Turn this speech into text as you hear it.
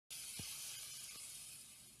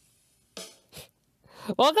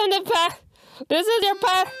Welcome to This is your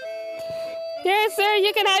Here, sir,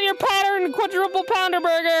 you can have your pattern quadruple pounder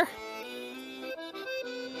burger.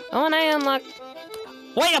 Oh, and I unlock.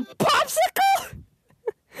 Wait, a popsicle?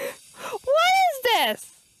 What is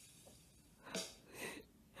this?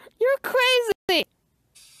 You're crazy.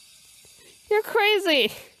 You're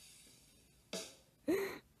crazy.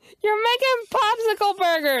 You're making popsicle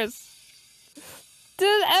burgers.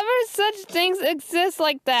 Do ever such things exist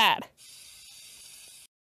like that?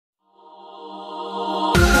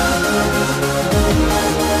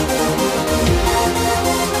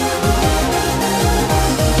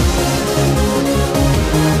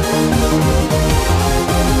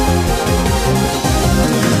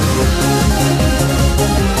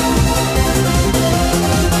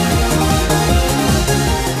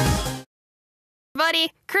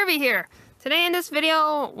 Buddy, Kirby here. Today in this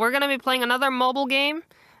video, we're gonna be playing another mobile game,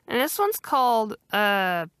 and this one's called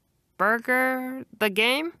Burger the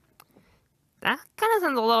Game. That kind of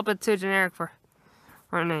sounds a little bit too generic for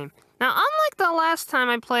a name. Now, unlike the last time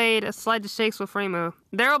I played a Slide to Shakes with Remu,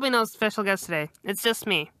 there will be no special guest today. It's just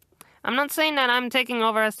me. I'm not saying that I'm taking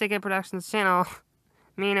over STK Productions channel.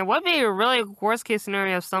 I mean, it would be a really worst case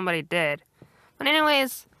scenario if somebody did. But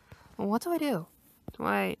anyways, what do? Do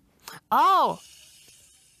I... Oh!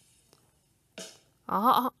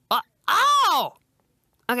 Oh!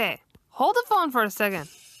 Okay, hold the phone for a second.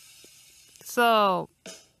 So,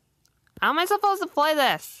 how am I supposed to play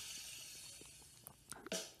this?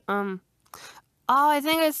 Oh, I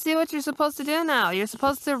think I see what you're supposed to do now. You're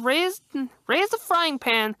supposed to raise the frying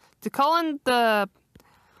pan to call in the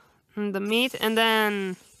meat, and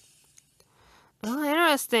then... Oh,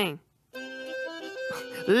 interesting.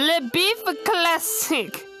 Le beef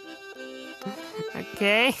classic.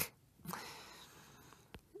 Okay.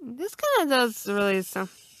 This kind of does really sound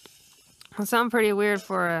pretty weird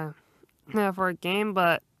for a game,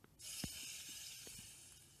 but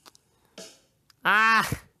I'm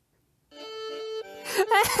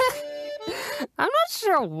not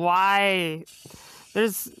sure why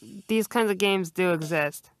these kinds of games do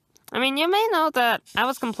exist. I mean, you may know that I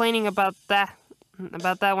was complaining about that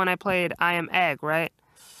when I played I Am Egg, right?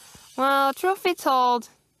 Well, truth be told,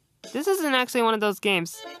 this isn't actually one of those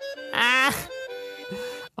games.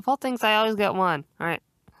 Of all things, I always get one. Alright.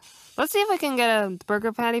 Let's see if I can get a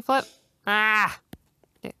burger patty flip.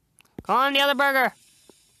 Okay. Call on the other burger.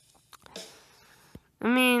 I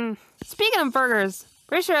mean, speaking of burgers,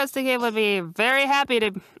 pretty sure STK would be very happy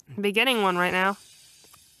to be getting one right now.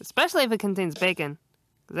 Especially if it contains bacon.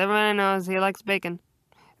 Because everybody knows he likes bacon.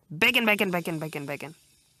 Bacon, bacon, bacon, bacon, bacon.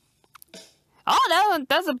 Oh,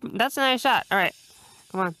 that's a nice shot. Alright.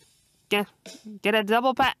 Come on. Get a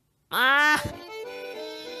double pat.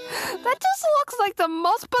 That just looks like the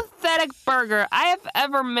most pathetic burger I have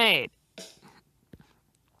ever made.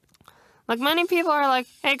 Like, many people are like,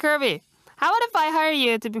 "Hey Kirby, how about if I hire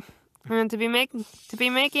you to be making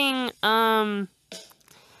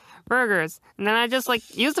burgers?" And then I just like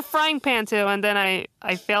use the frying pan too, and then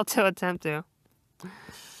I fail to attempt to.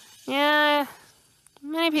 Yeah,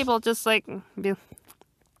 many people just like be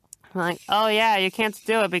like, "Oh yeah, you can't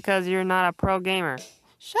do it because you're not a pro gamer."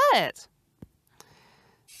 Shut it.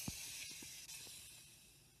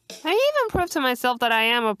 I even proved to myself that I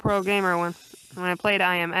am a pro gamer when I played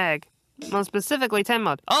I Am Egg. Most specifically 10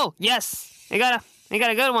 mode. Oh, yes! I got a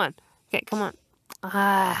good one. Okay, come on.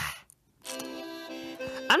 I'm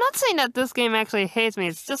not saying that this game actually hates me.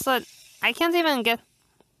 It's just that I can't even get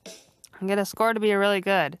a score to be really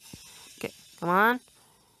good. Okay, come on.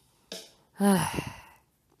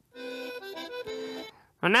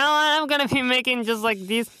 From now on, I'm gonna be making just like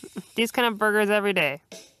these kind of burgers every day.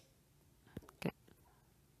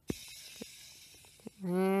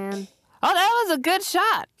 And oh, that was a good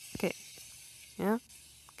shot. Okay. Yeah.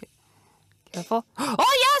 Okay. Careful.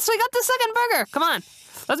 Oh yes, we got the second burger. Come on.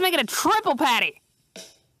 Let's make it a triple patty.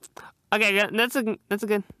 Okay, that's a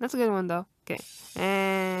good one though. Okay.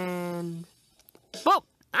 And boom. Well,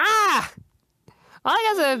 I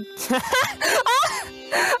guess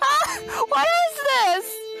what is this?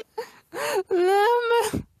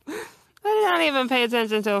 I did not even pay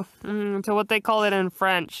attention to what they call it in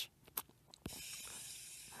French.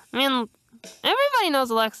 I mean, everybody knows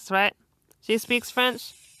Alexis, right? She speaks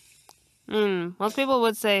French. Most people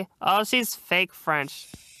would say, "Oh, she's fake French."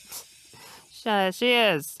 She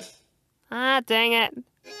is. Dang it.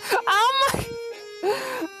 Oh my...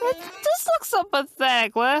 It just looks so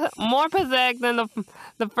pathetic. More pathetic than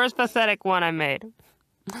the first pathetic one I made.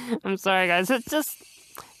 I'm sorry, guys. It just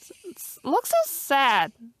looks so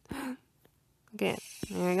sad. Okay,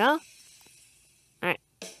 there we go. Alright.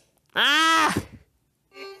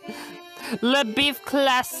 Le beef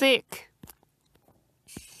classic.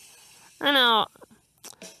 I know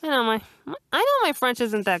my French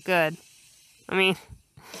isn't that good. I mean,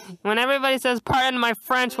 when everybody says pardon my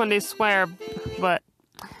French when they swear, but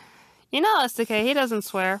you know SDK, he doesn't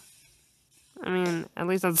swear. I mean, at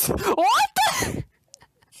least that's what the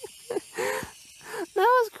that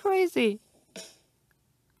was crazy.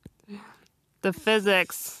 The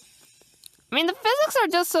physics. I mean, the physics are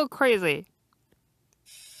just so crazy.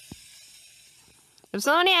 If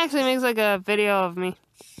somebody actually makes like a video of me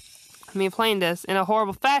playing this in a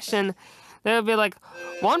horrible fashion, there would be like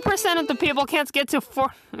 1% of the people can't get to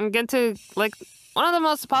like one of the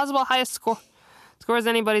most possible highest scores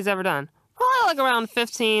anybody's ever done. Probably like around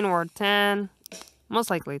 15 or 10, most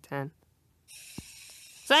likely 10.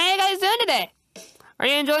 So how you guys doing today? Are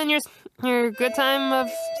you enjoying your good time of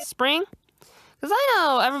spring? Cause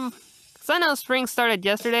I know spring started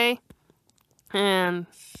yesterday, and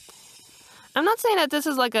I'm not saying that this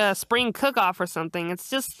is like a spring cook-off or something. It's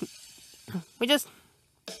just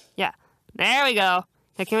yeah. There we go.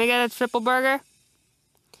 Hey, can we get a triple burger?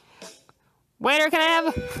 Waiter, can I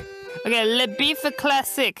have? Okay, Le Beef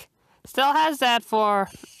Classic. Still has that for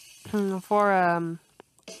 2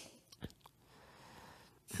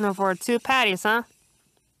 patties, huh?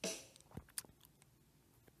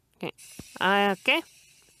 Okay. Okay.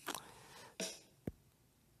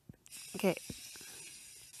 Okay.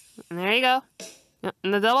 And there you go.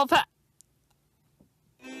 And the double pat.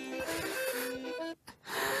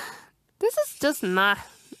 This is just not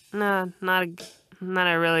a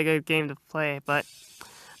really good game to play, but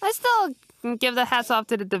I still give the hats off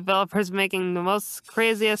to the developers making the most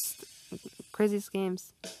craziest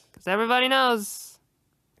games, because everybody knows.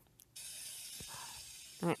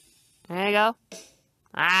 Right. There you go.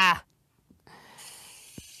 Ah.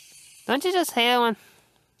 Don't you just hate it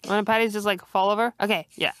when patties just like fall over? Okay,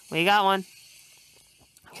 yeah, we got one.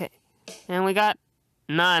 Okay, and we got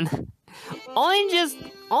none. All you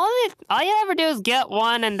ever do is get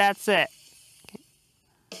one, and that's it.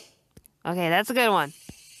 Okay, that's a good one.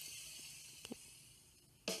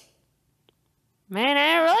 Okay. Man,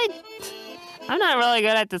 I'm not really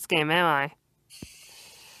good at this game, am I?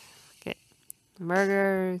 Okay,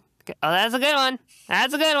 burger. Okay. Oh, that's a good one.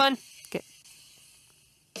 That's a good one. Okay.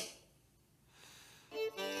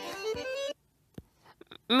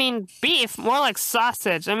 I mean, beef, more like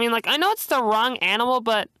sausage. I mean, like, I know it's the wrong animal,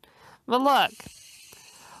 but look at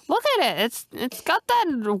it. It's got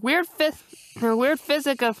that weird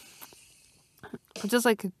physic of just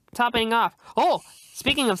like topping off. Oh,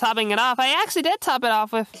 speaking of topping it off, I actually did top it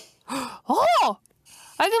off with. Oh,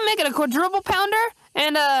 I can make it a quadruple pounder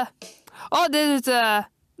and oh, there's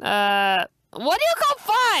what do you call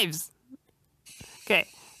fives? Okay,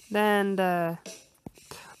 then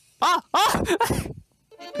oh.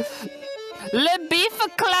 Le Beef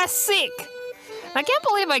Classic. I can't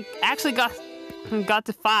believe I actually got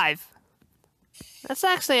to 5. That's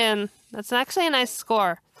actually a nice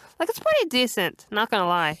score. Like, it's pretty decent, not gonna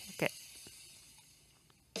lie. Okay.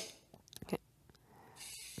 Okay.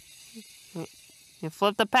 You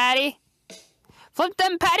flip the patty. Flip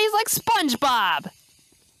them patties like SpongeBob.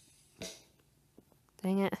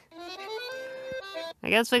 Dang it. I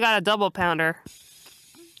guess we got a double pounder.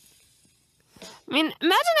 I mean,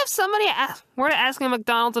 imagine if somebody were to ask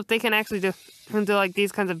McDonald's if they can actually do like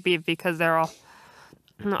these kinds of beef, because they're all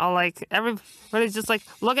like, everybody's just like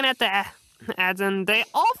looking at the ads and they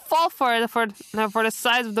all fall for the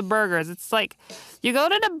size of the burgers. It's like you go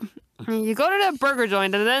to the burger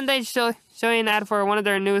joint and then they show you an ad for one of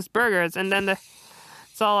their newest burgers, and then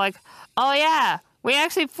it's all like, oh yeah, we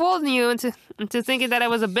actually fooled you into thinking that it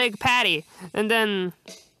was a big patty, and then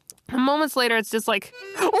moments later it's just like,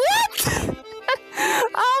 what?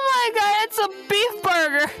 Oh my god, it's a beef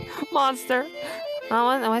burger monster. Oh,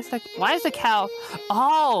 why is the cow?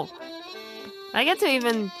 Oh, I get to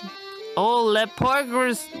even. Oh, le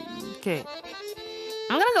porgers. Okay,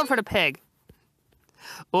 I'm gonna go for the pig.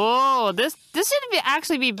 Oh, this should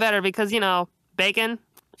actually be better because, you know, bacon.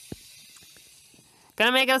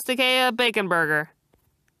 Gonna make us decay a bacon burger.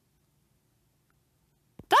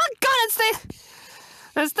 Doggone it!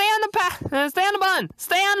 Stay on the bun.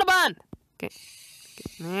 Stay on the bun. Okay.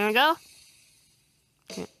 There we go.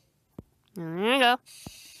 Okay. There we go.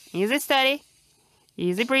 Easy, steady.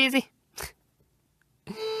 Easy breezy.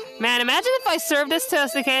 Man, imagine if I serve this to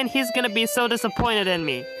SDK and he's gonna be so disappointed in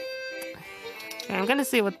me. Okay, I'm gonna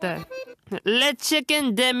see what the... Le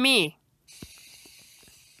chicken de mi.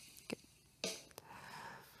 Okay.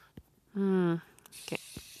 Okay.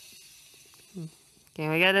 Okay,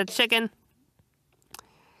 we got a chicken.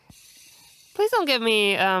 Please don't give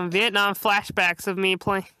me Vietnam flashbacks of me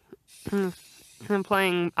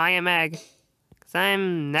playing I Am Egg. Because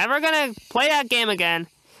I'm never gonna play that game again.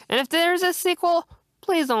 And if there's a sequel,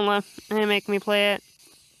 please don't make me play it.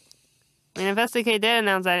 I mean, if SDK did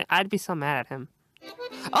announce that, I'd be so mad at him.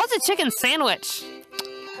 Oh, it's a chicken sandwich!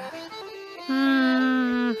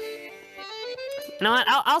 You know what?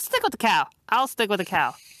 I'll stick with the cow. I'll stick with the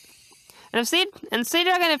cow. And Sea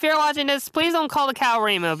Dragon, if you're watching this, please don't call the cow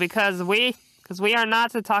Remu, because we are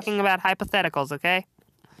not talking about hypotheticals, okay?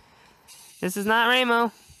 This is not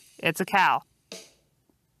Remu. It's a cow.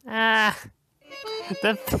 Ah.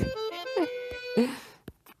 Okay.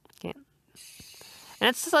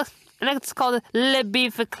 And it's called Le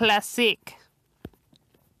Beef Classique.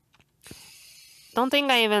 Don't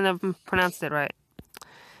think I even pronounced it right.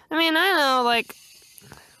 I mean, I know, like,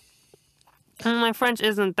 my French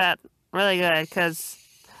isn't that really good, because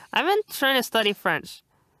I've been trying to study French.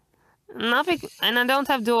 And I don't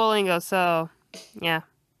have Duolingo, so, yeah.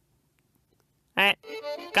 Alright,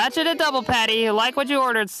 got you the double patty. You like what you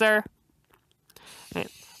ordered, sir.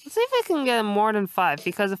 Alright, let's see if I can get more than 5,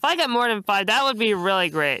 because if I get more than 5, that would be really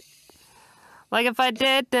great. Like, if I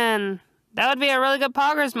did, then that would be a really good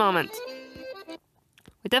Poggers moment.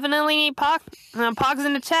 We definitely need Pogs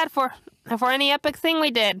in the chat for any epic thing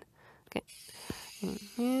we did. Okay.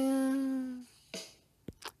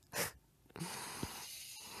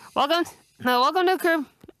 Welcome to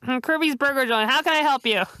Kirby's Burger Joint. How can I help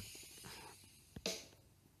you?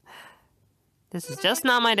 This is just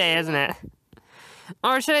not my day, isn't it?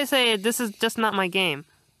 Or should I say, this is just not my game?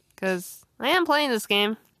 Because I am playing this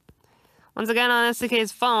game. Once again on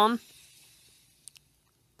SDK's phone.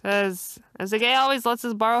 Because SDK always lets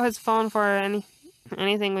us borrow his phone for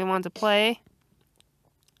anything we want to play.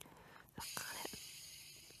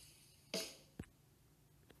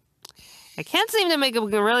 I can't seem to make a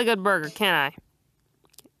really good burger, can I?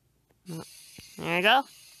 There you go.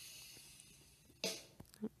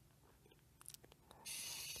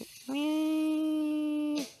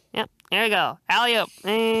 Yep, there we go. Alley-oop.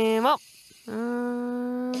 And whoop.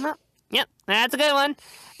 Whoop. Yep, that's a good one.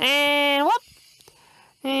 And whoop.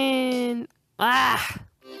 And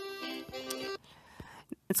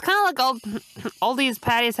it's kind of like all these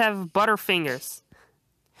patties have butter fingers.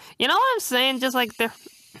 You know what I'm saying? Just like they're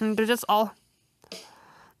just all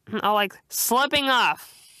like slipping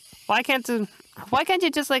off. Why can't you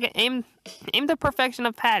just like aim the perfection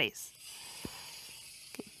of patties?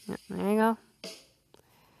 Okay, there you go.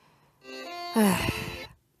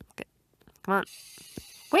 Okay, come on.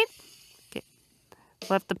 Wait. Okay,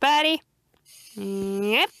 flip the patty.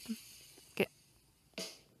 Yep. Okay.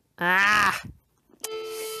 I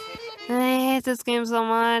hate this game so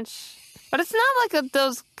much. But it's not like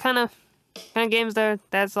those kind of games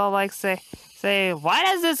that's all like say, why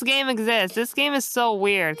does this game exist? This game is so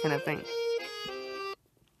weird kind of thing.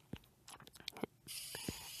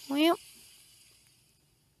 Well.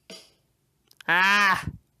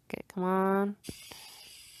 Okay, come on.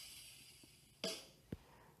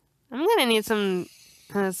 I'm gonna need some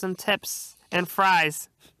tips and fries.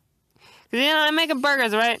 Cause you know I'm making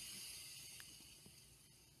burgers, right?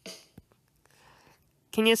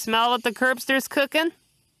 Can you smell what the Kirbster's cooking?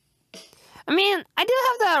 I mean, I do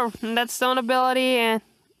have that stone ability, and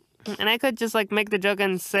I could just like make the joke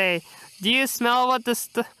and say, "Do you smell what the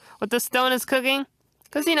stone is cooking?"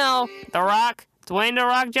 Cause you know, The Rock, Dwayne "The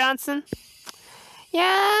Rock" Johnson. Yeah,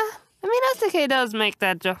 I mean SDK does make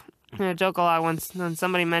that joke a lot when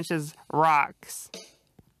somebody mentions rocks.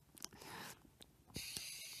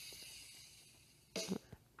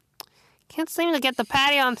 Can't seem to get the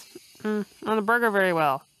patty on the burger very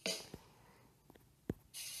well.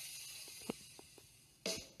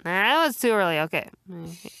 Nah, that was too early. Okay. There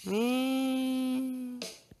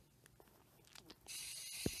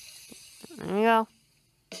we go.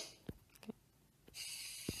 Okay.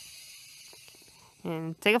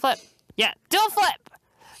 And take a flip. Yeah, do a flip!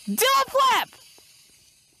 Do a flip!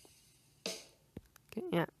 Okay,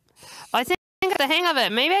 yeah. Well, I think I got the hang of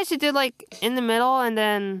it. Maybe I should do like in the middle and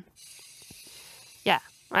then... Yeah,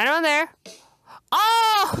 right around there.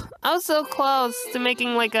 Oh! I was so close to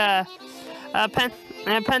making like a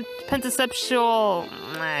pentasexual...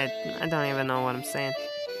 I don't even know what I'm saying.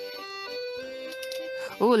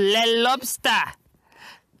 Ooh, le lobster!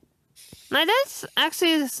 I did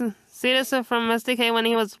actually see this from SDK when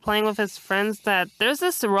he was playing with his friends, that there's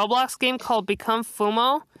this Roblox game called Become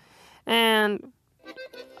Fumo, and...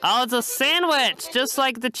 Oh, it's a sandwich, just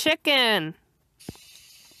like the chicken!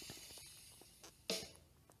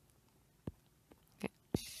 Okay.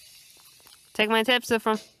 Take my tips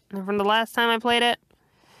from the last time I played it.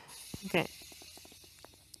 Okay.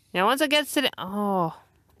 Yeah, once it gets to the... Oh.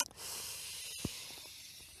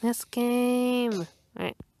 This game.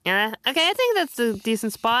 Right. Yeah. Okay, I think that's a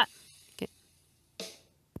decent spot. Okay.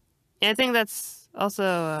 Yeah, I think that's also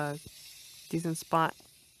a decent spot.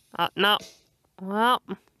 No. Well.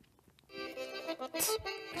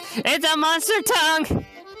 It's a monster tongue!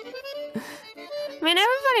 I mean,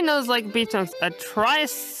 everybody knows, like, beef tongues. A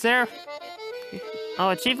tricer... Oh,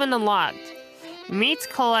 achievement unlocked. Meat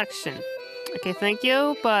collection. Okay, thank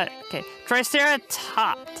you, but... Okay.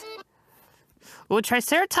 Triceratops. Ooh,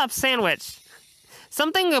 Triceratops sandwich.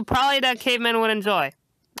 Something probably that cavemen would enjoy.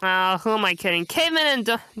 Who am I kidding? Cavemen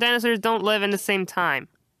and dinosaurs don't live in the same time.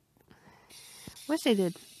 Wish they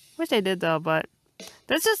did. Wish they did, though, but...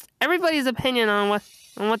 That's just everybody's opinion on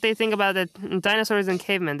what they think about the dinosaurs and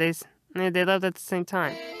cavemen. They lived at the same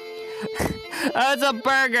time. Oh, it's a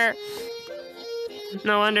burger.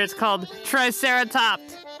 No wonder it's called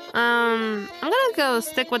Triceratops. I'm gonna go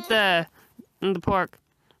stick with the pork,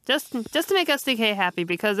 just to make SDK happy,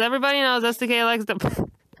 because everybody knows SDK likes the.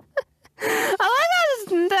 I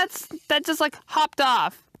like that just like hopped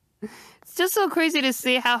off. It's just so crazy to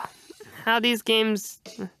see how these games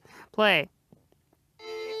play.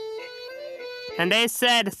 And they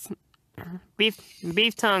said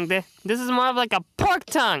beef tongue. This is more of like a pork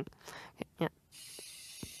tongue. Yeah.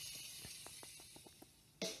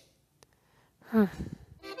 Okay.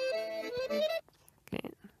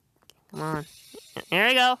 Come on. Here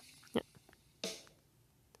we go. Yeah.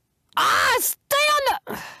 Stay on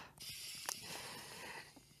the.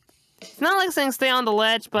 It's not like saying stay on the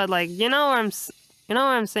ledge, but like you know where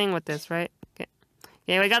I'm saying with this, right? Okay.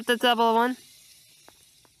 Okay, we got the double one.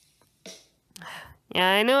 Yeah,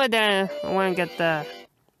 I knew I wouldn't get the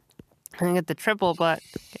triple, but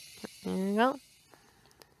okay, here we go.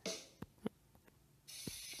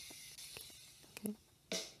 Okay.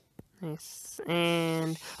 Nice.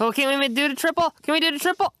 And can we do the triple? Can we do the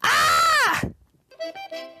triple? Ah!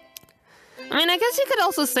 I mean, I guess you could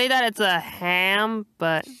also say that it's a ham,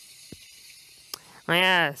 but oh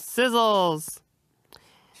yeah, sizzles.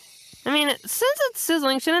 I mean, since it's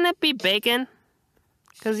sizzling, shouldn't it be bacon?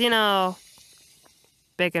 Because you know.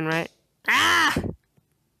 Bacon, right? Ah!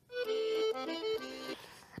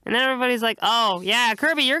 And everybody's like, "Oh, yeah,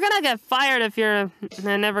 Kirby, you're gonna get fired if you're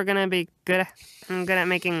never gonna be good at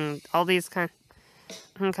making all these kinds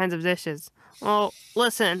of dishes." Well,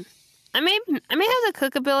 listen, I may have the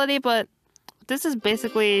cook ability, but this is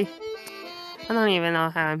basically I don't even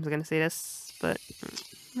know how I'm gonna say this, but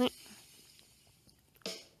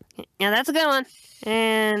yeah, that's a good one.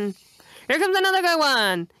 And here comes another good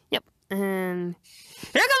one. Yep, and.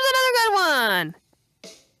 Here comes another good one!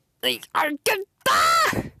 They are good. Ah!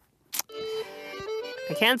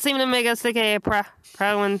 I can't seem to make SDK proud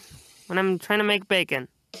when I'm trying to make bacon.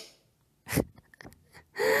 I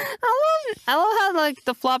love how like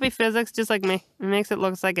the floppy physics just like makes it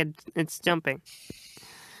look like it's jumping.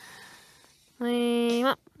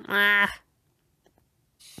 And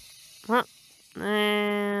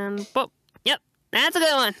boop. Yep, that's a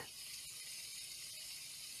good one.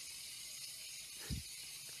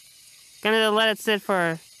 Gonna let it sit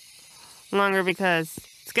for longer because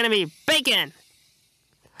it's gonna be bacon.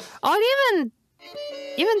 Oh, it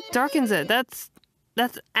even darkens it. That's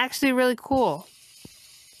actually really cool.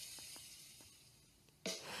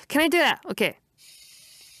 Can I do that? Okay.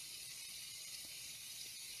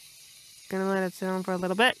 Gonna let it sit on for a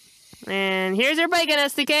little bit. And here's your bacon,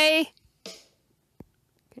 SDK.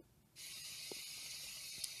 Okay.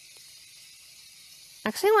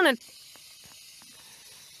 Actually, I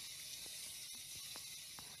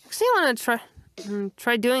want to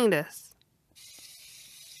try doing this.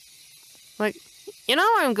 Like, you know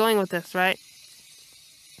where I'm going with this, right?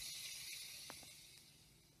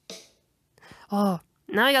 Oh,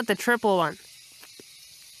 now I got the triple one.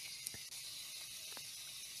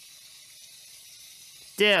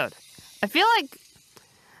 Dude, I feel like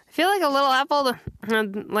a little apple,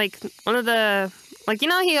 like one of the, like, you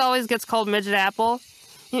know, he always gets called Midget Apple.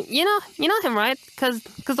 You know him, right? Because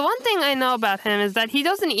the one thing I know about him is that he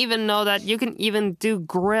doesn't even know that you can even do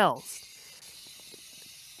grills.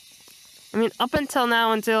 I mean, up until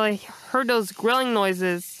now, until I heard those grilling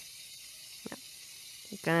noises. Yeah.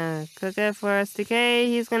 Gonna cook it for SDK.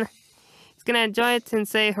 He's gonna enjoy it and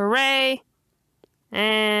say hooray.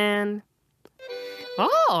 And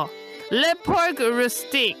oh, le porc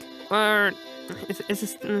rustique, or is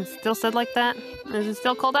it still said like that? Is it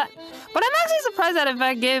still called that? But I'm actually surprised that if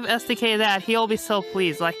I gave SDK that, he'll be so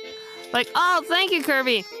pleased. Like, oh, thank you,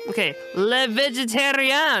 Kirby. Okay, le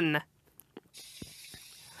vegetarian.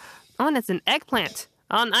 Oh, and it's an eggplant.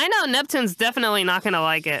 I know Neptune's definitely not gonna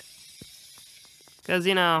like it. Because,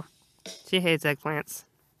 you know, she hates eggplants.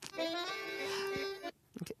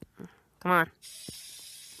 Okay. Come on.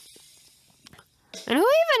 And who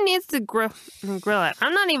even needs to grill it?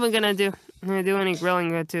 I'm not even gonna do any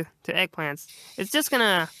grilling to eggplants. It's just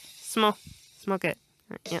gonna smoke it.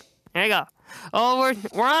 Yeah, there you go. Oh,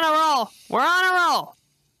 we're on a roll. We're on a roll.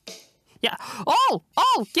 Yeah. Oh,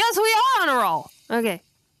 yes, we are on a roll. Okay.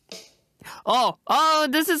 Oh,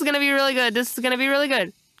 this is gonna be really good. This is gonna be really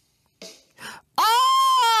good.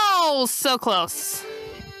 Oh, so close.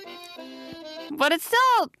 But it's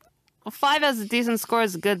still 5 as a decent score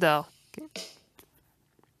is good though. Okay.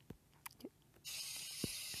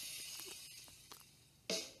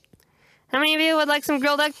 How many of you would like some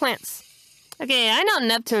grilled eggplants? Okay, I know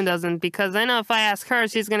Neptune doesn't, because I know if I ask her,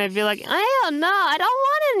 she's gonna be like, oh no, I don't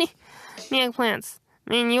want any eggplants.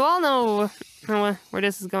 I mean, you all know where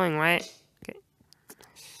this is going, right? Okay.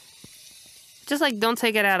 Just like, don't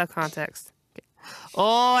take it out of context. Okay.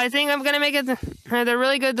 Oh, I think I'm gonna make it the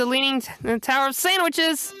really good, the Leaning Tower of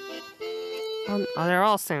Sandwiches. Oh, they're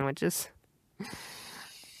all sandwiches.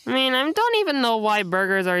 I mean, I don't even know why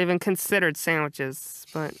burgers are even considered sandwiches,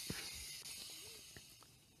 but...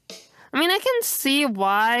 I mean, I can see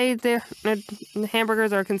why the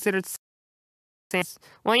hamburgers are considered sandwiches.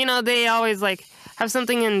 Well, you know, they always, like, have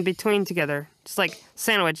something in between together. Just, like,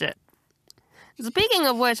 sandwich it. Speaking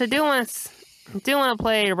of which, I do want to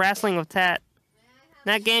play Wrestling with Tat.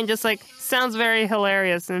 That game just, like, sounds very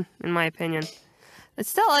hilarious, in my opinion. I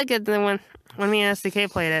still like it when me and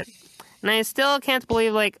SDK played it. And I still can't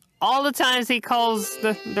believe, like, all the times he calls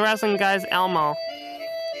the wrestling guys Elmo.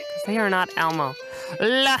 Because they are not Elmo. A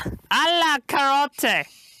la carotte.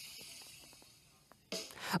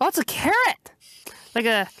 Oh, it's a carrot. Like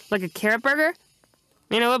a carrot burger? I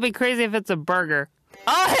mean, it would be crazy if it's a burger.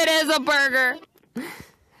 Oh, it is a burger.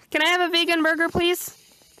 Can I have a vegan burger, please?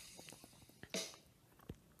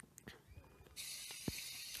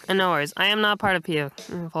 And no worries, I am not part of PO,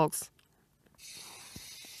 folks.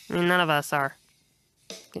 I mean, none of us are.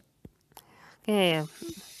 Okay.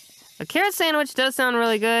 A carrot sandwich does sound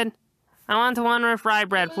really good. I want one with rye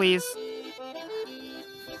bread, please.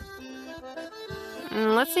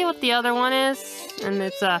 And let's see what the other one is. And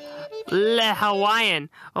it's Le Hawaiian.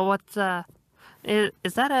 Oh, what's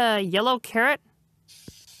is that a yellow carrot?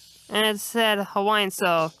 And it said Hawaiian,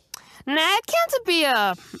 so nah, it can't be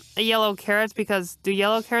a yellow carrot, because do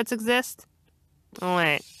yellow carrots exist? Oh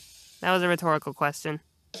wait, that was a rhetorical question.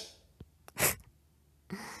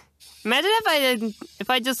 Imagine if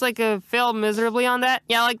I just like failed miserably on that.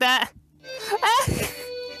 Yeah, like that.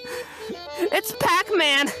 It's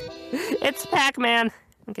Pac-Man. It's Pac-Man.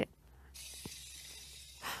 Okay.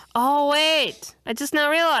 Oh wait, I just now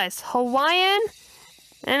realized Hawaiian,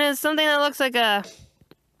 and it's something that looks like a.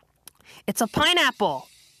 It's a pineapple.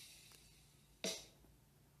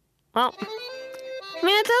 Well, I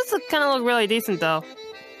mean, it does kind of look really decent though.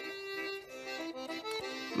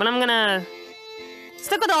 But I'm gonna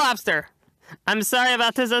stick with the lobster. I'm sorry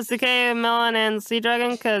about this, SDK, Melon, and Sea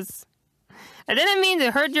Dragon, because I didn't mean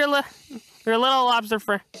to hurt your little lobster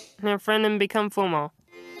friend and become Fumo.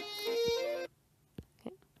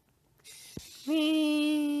 Okay.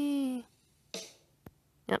 Whee.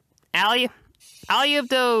 Yep. Alley-oop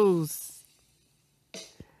those.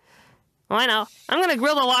 Oh, I know. I'm gonna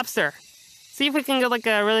grill the lobster. See if we can get like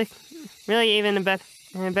a really even a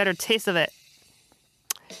better taste of it.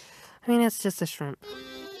 I mean, it's just a shrimp.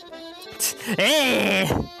 Hey!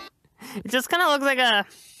 It just kind of looks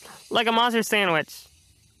like a monster sandwich.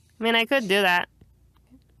 I mean, I could do that.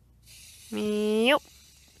 Yep.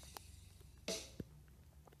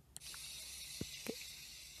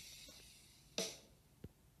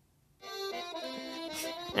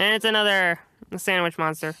 And it's another sandwich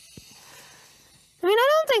monster. I mean, I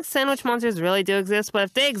don't think sandwich monsters really do exist, but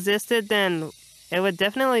if they existed, then it would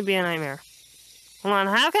definitely be a nightmare. Hold on,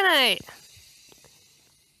 how can I...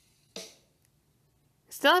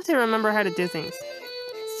 Still have to remember how to do things.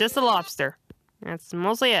 It's just a lobster. That's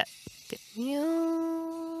mostly it. Okay.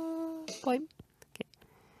 Meow. Pipe. Okay.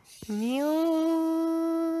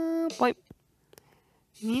 Meow. Pipe.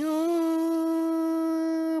 Meow.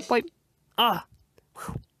 Pipe. Ah.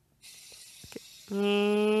 Okay.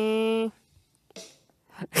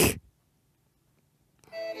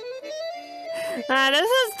 This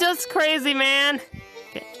is just crazy, man.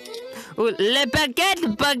 Okay. Ooh, le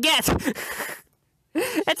baguette.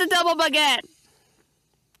 It's a double baguette.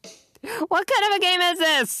 What kind of a game is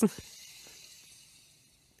this?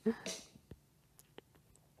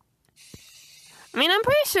 I mean, I'm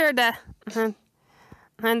pretty sure that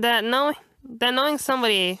knowing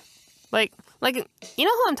somebody, like you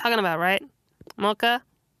know who I'm talking about, right? Mocha.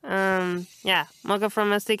 Yeah, Mocha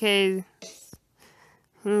from SDK.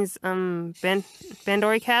 He's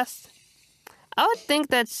Bandori cast. I would think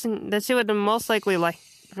that she would most likely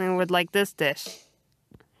would like this dish.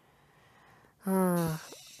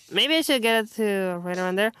 Maybe I should get it to right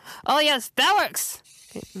around there. Oh yes, that works.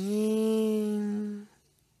 Okay.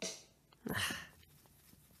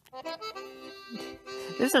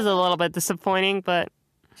 This is a little bit disappointing, but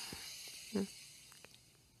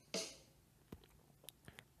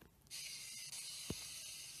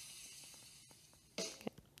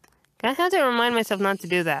I have to remind myself not to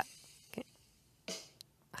do that. Okay.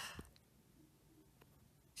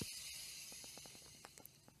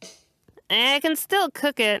 And I can still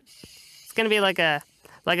cook it. It's gonna be like a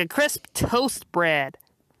crisp toast bread.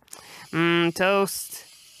 Toast.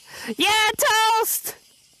 Yeah, toast!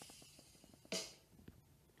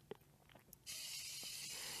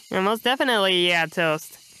 Yeah, most definitely, yeah,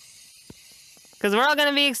 toast. Because we're all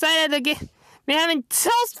gonna be excited to be having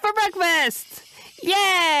toast for breakfast!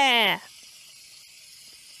 Yeah!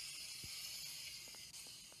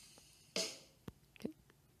 Okay.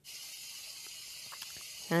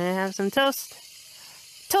 I have some toast.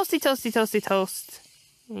 Toasty, toasty, toasty, toast.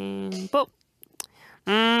 And boom.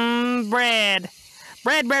 Bread.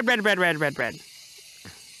 Bread.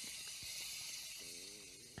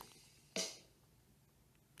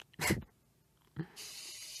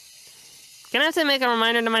 Gonna have to make a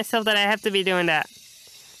reminder to myself that I have to be doing that.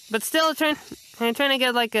 But still, I'm trying to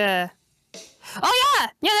get like a... Oh yeah!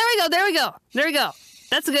 Yeah, there we go.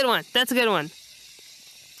 That's a good one.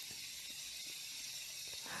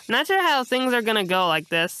 Not sure how things are gonna go like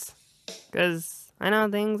this. Because I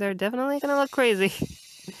know things are definitely gonna look crazy.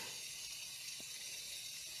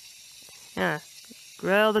 Yeah.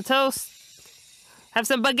 Grill the toast. Have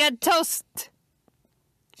some baguette toast.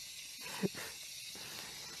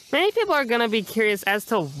 Many people are gonna be curious as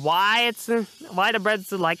to why the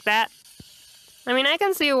bread's like that. I mean, I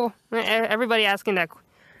can see everybody asking that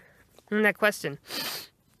question.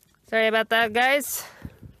 Sorry about that, guys.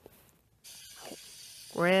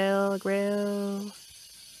 Grill.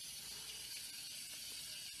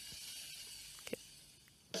 Okay.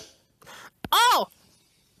 Oh!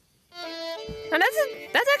 And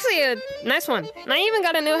that's actually a nice one. And I even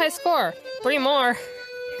got a new high score. 3 more.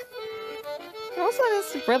 Also,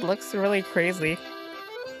 this bread looks really crazy.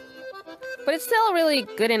 But it's still really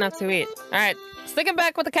good enough to eat. Alright, stick it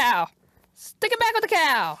back with the cow.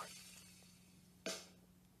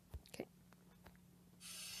 Okay.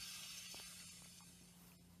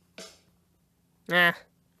 Nah.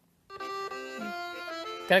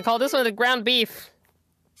 Gotta call this one the ground beef.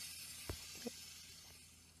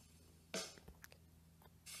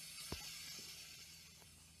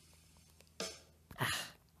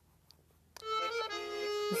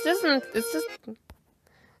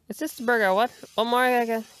 It's just a burger. What more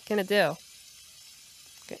can it do?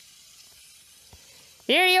 Okay.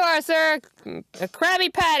 Here you are, sir. A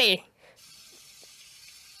Krabby Patty.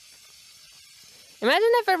 Imagine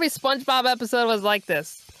if every SpongeBob episode was like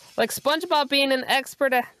this. Like SpongeBob being an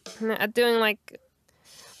expert at doing like,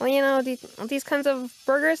 well, you know, these kinds of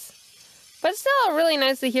burgers. But it's still really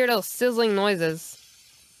nice to hear those sizzling noises.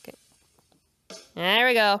 Okay. There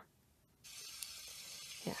we go.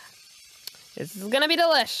 This is gonna be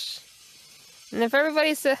delish. And if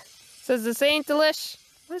everybody says this ain't delish,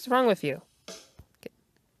 what is wrong with you? Okay.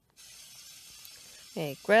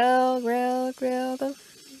 Hey, grill the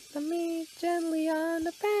meat gently on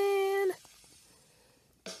the pan.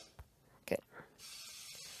 Okay.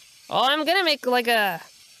 Oh, I'm gonna make like a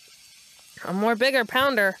more bigger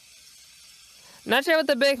pounder. Not sure what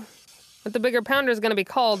the bigger pounder is gonna be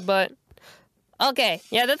called, but okay.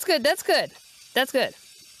 Yeah, that's good.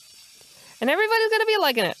 And everybody's gonna be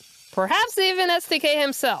liking it. Perhaps even STK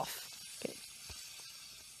himself.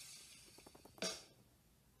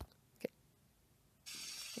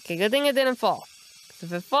 Okay, good thing it didn't fall.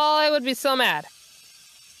 If it fall, I would be so mad.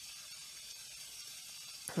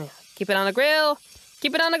 Yeah, keep it on the grill.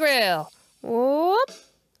 Whoop.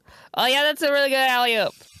 Oh yeah, that's a really good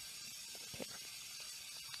alley-oop.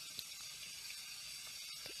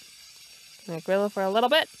 Okay. Grill it for a little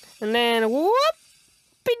bit, and then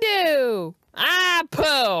whoop-de-doo! Ah,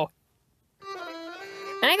 poo!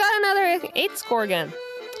 And I got another 8 score again.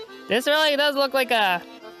 This really does look like a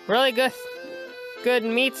really good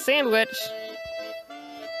meat sandwich.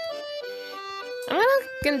 I'm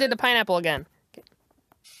gonna do the pineapple again. Okay.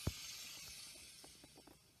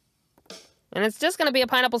 And it's just gonna be a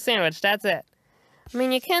pineapple sandwich, that's it. I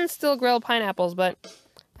mean, you can still grill pineapples, but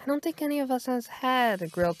I don't think any of us has had a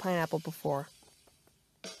grilled pineapple before.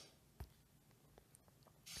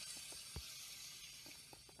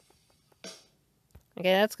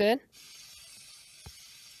 Okay, that's good.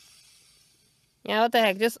 Yeah, what the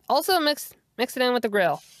heck? Just also mix it in with the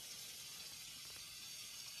grill.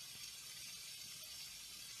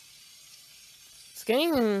 It's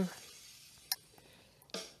getting...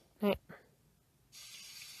 Right.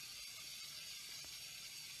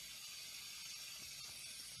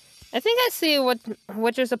 I think I see what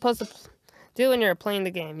you're supposed to do when you're playing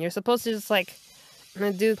the game. You're supposed to just like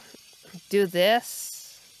do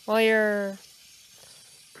this while you're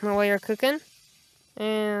cooking,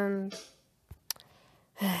 and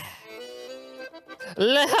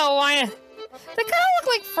why they kind of look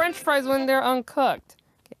like French fries when they're uncooked.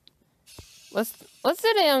 Okay. Let's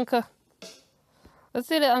do the uncooked. Let's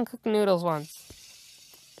do the uncooked noodles once.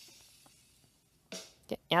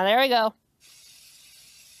 Okay. Yeah, there we go.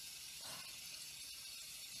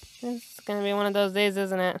 It's gonna be one of those days,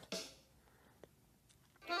 isn't it?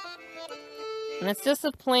 And it's just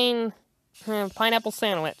a plain pineapple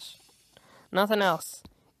sandwich. Nothing else.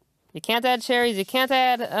 You can't add cherries. You can't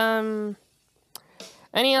add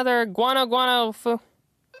any other guano food.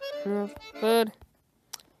 I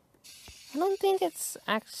don't think it's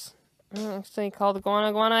actually called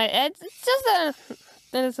guano. It's just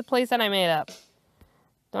that it's a place that I made up.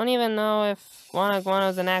 Don't even know if guano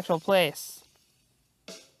is an actual place.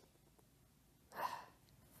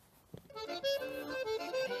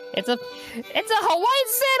 It's a Hawaiian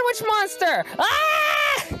sandwich monster!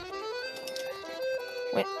 Ah!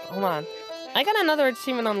 Wait, hold on. I got another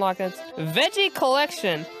achievement unlocked. It's Veggie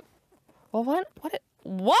Collection. Well, what?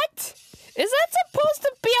 What? Is that supposed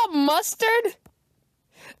to be a mustard?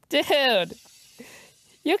 Dude.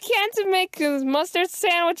 You can't make mustard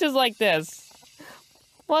sandwiches like this.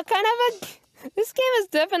 What kind of a... This game is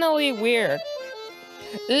definitely weird.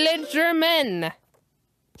 Le Germain.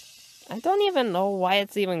 I don't even know why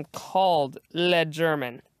it's even called Le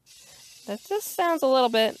German. That just sounds a little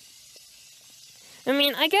bit... I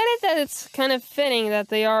mean, I get it that it's kind of fitting that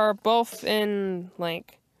they are both in,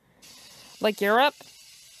 like Europe.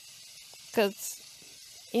 Because,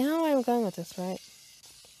 you know where I'm going with this, right?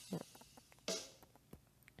 Yeah.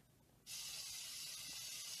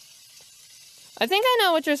 I think I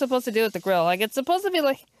know what you're supposed to do with the grill. Like, it's supposed to be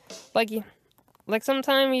like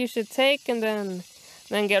sometime you should take and then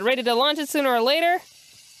get ready to launch it sooner or later.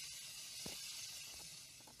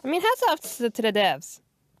 I mean, hats off to the devs.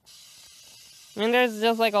 I mean, there's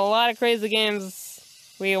just like a lot of crazy games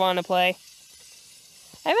we want to play.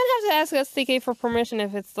 I even have to ask SDK for permission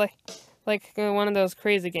if it's like one of those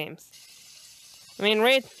crazy games. I mean,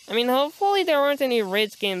 hopefully there weren't any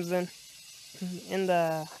rage games in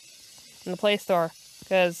the Play Store,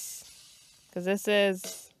 because this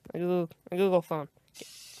is a Google phone. Okay.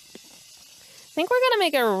 I think we're gonna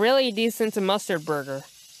make a really decent mustard burger,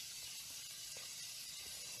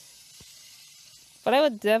 but I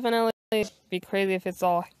would definitely be crazy if it's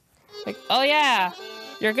all like, oh yeah,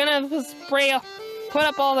 you're gonna put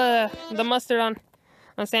up all the mustard on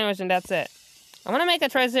a sandwich and that's it. I want to make a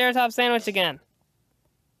Triceratops sandwich again.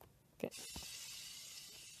 Okay.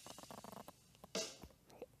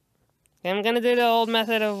 I'm gonna do the old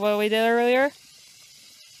method of what we did earlier.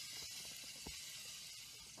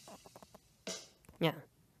 Yeah.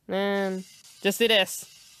 And just do this.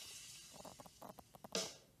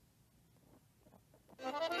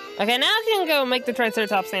 Okay, now I can go make the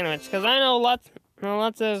Triceratops sandwich, because I know lots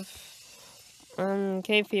of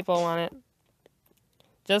cave people want it.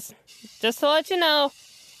 Just to let you know,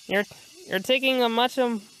 you're taking a much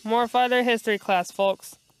more farther history class,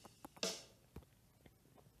 folks.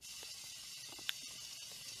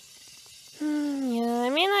 Yeah, I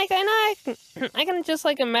mean, like, I know I can just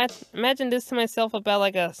like imagine this to myself about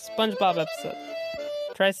like a SpongeBob episode.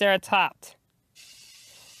 Triceratops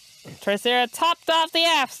off the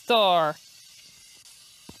App Store.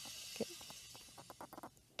 Okay.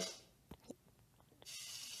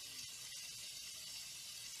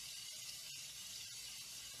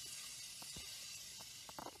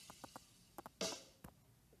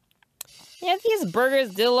 Yeah, these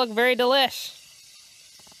burgers do look very delish.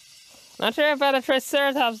 Not sure about a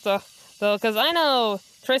Triceratops though, because I know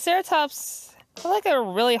Triceratops have like a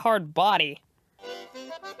really hard body.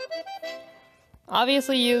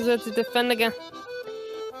 Obviously use it to defend against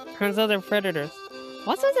other predators.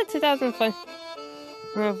 What's with the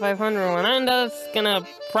 2,500 one? I know it's gonna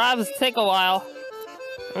probably take a while.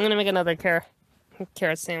 I'm gonna make another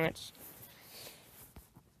carrot sandwich.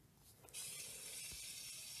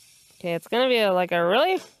 Okay, it's gonna be like a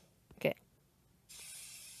really... Okay.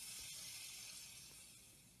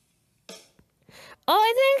 Oh,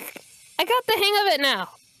 I think I got the hang of it now.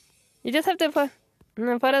 You just have to put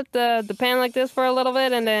up the pan like this for a little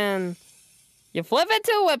bit, and then you flip it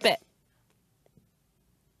to whip it.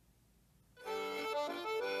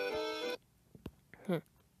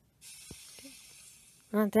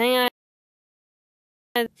 Oh, dang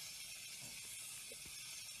it.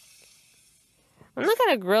 I'm not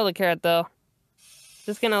gonna grill the carrot though.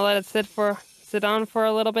 Just gonna let it sit on for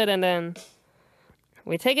a little bit, and then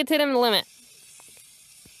we take it to the limit.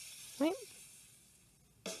 Wait.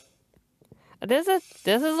 This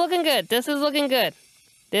is looking good. This is looking good.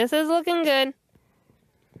 This is looking good.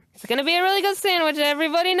 It's gonna be a really good sandwich.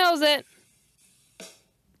 Everybody knows it.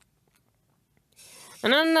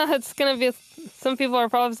 And I don't know. It's gonna be. Some people are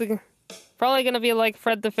probably gonna be like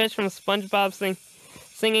Fred the Fish from SpongeBob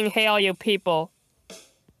singing "Hey all you people."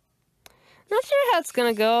 Not sure how it's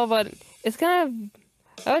gonna go, but it's gonna.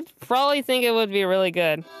 I would probably think it would be really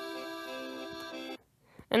good.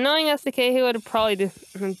 And knowing SDK, he would probably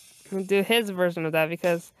do his version of that,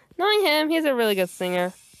 because knowing him, he's a really good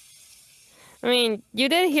singer. I mean, you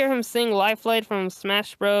did hear him sing Lifeline from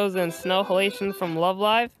Smash Bros. And Snow Halation from Love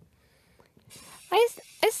Live. I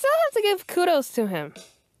still have to give kudos to him.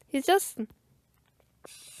 He's just...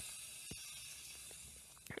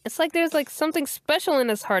 It's like there's like something special in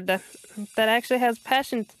his heart that actually has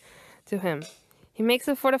passion to him. He makes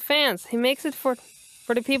it for the fans. He makes it for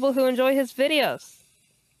the people who enjoy his videos.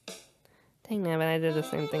 Dang it, but I did the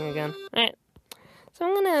same thing again. Alright. So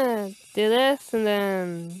I'm gonna do this and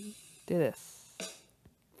then do this.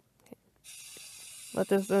 Okay. Let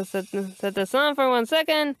this set this on for 1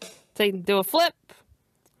 second. Do a flip.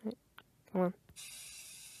 Right. Come on.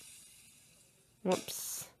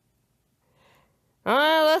 Whoops.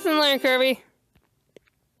 Lesson learned, Kirby.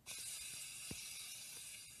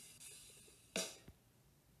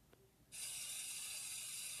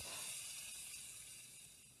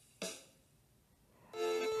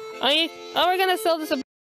 We're gonna sell this a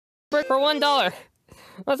brick for $1. Well,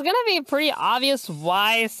 it's gonna be pretty obvious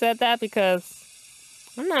why I said that, because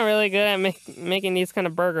I'm not really good at making these kind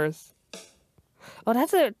of burgers. Oh,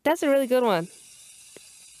 that's a really good one.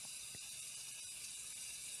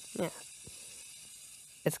 Yeah.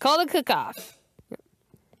 It's called a cook-off.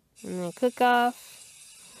 Cook-off.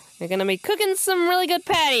 We're gonna be cooking some really good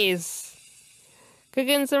patties.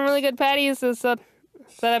 Cooking some really good patties so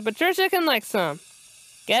that Patricia can like some.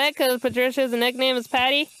 Get it? Because Patricia's nickname is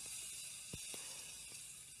Patty?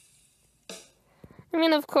 I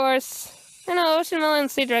mean, of course. I know Ocean Melon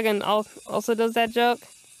Sea Dragon also does that joke.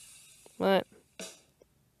 But...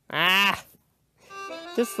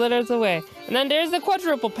 just slithers away. And then there's the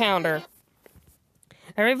quadruple pounder.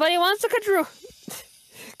 Everybody wants a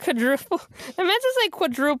quadruple. I meant to say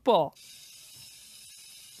quadruple.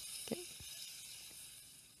 Okay.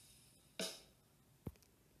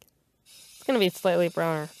 It's gonna be slightly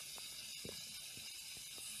browner.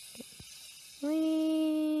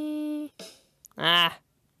 Okay.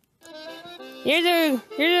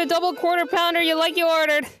 Here's a double quarter pounder you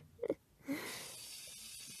ordered.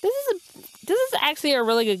 This is actually a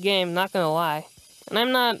really good game, not gonna lie. And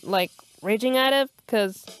I'm not like raging at it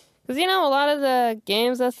because you know, a lot of the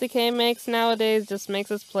games SDK makes nowadays just makes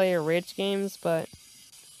us play rage games, but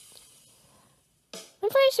I'm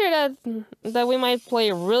pretty sure that we might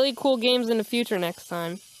play really cool games in the future next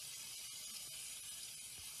time.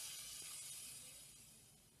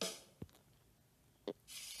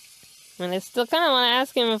 And I still kind of want to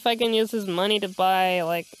ask him if I can use his money to buy,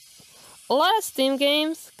 like, a lot of Steam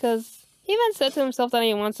games, because he even said to himself that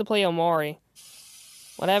he wants to play Omori.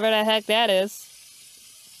 Whatever the heck that is.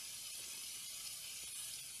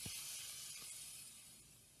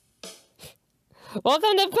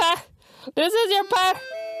 Welcome to This is your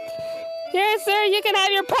Here, sir, you can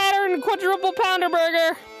have your pattern quadruple pounder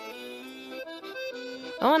burger.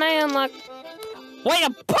 Oh, and I unlock... Wait,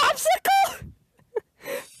 a popsicle?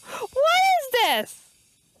 What is this?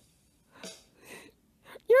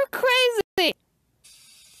 You're crazy.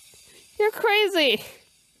 You're crazy.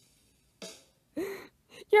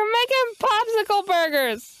 You're making popsicle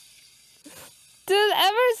burgers. Does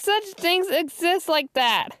ever such things exist like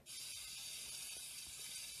that?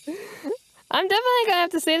 I'm definitely gonna have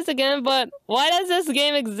to say this again, but why does this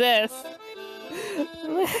game exist?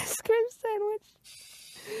 Ice cream sandwich.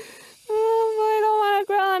 Oh boy, I don't want to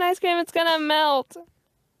grill an ice cream, it's gonna melt.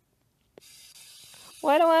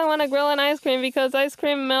 Why do I want to grill an ice cream? Because ice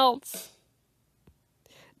cream melts.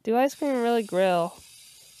 Do ice cream really grill?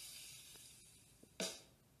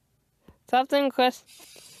 Top 10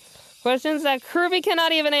 questions that Kirby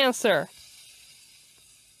cannot even answer.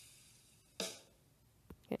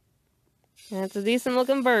 Okay. And it's a decent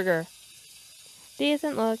looking burger.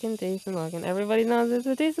 Decent looking. Everybody knows it's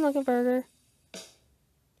a decent looking burger.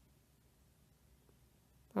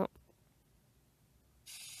 Oh.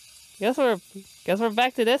 Guess we're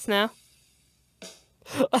back to this now.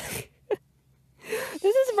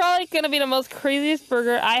 This is probably gonna be the most craziest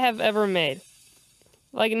burger I have ever made.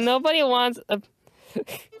 Like, nobody wants a...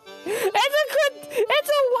 It's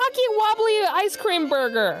a wacky wobbly ice cream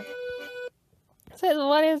burger! It says,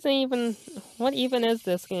 what even is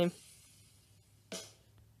this game?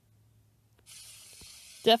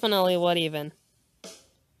 Definitely what even.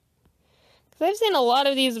 Because I've seen a lot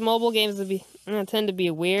of these mobile games that tend to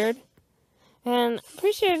be weird. And I'm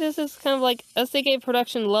pretty sure this is kind of like SDK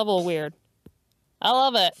production level weird. I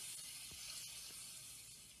love it.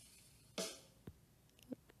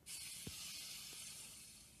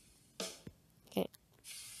 Okay.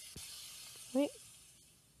 Wait.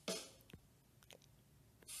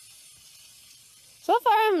 So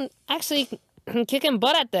far, I'm actually kicking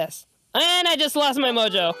butt at this. And I just lost my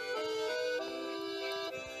mojo.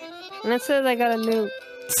 And it says I got a new...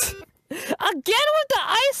 Again with the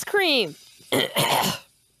ice cream!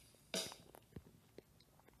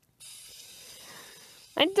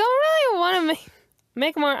 I don't really want to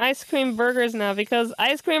make more ice cream burgers now because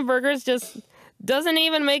ice cream burgers just doesn't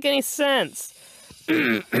even make any sense.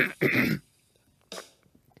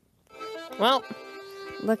 Well,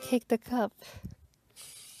 let's kick the cup.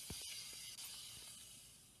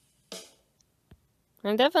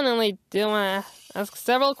 I definitely do want to ask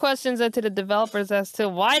several questions to the developers as to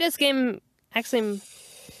why this game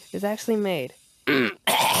is actually made.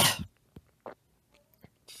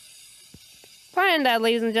 Pardon that,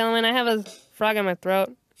 ladies and gentlemen, I have a frog in my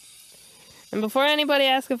throat. And before anybody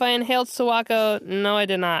asks if I inhaled Sawako, no, I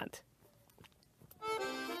did not.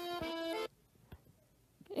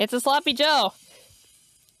 It's a Sloppy Joe.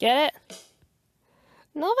 Get it?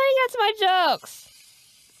 Nobody gets my jokes.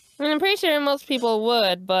 I mean, I'm pretty sure most people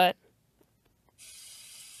would, but...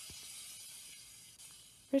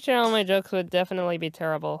 pretty sure all my jokes would definitely be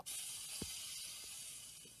terrible.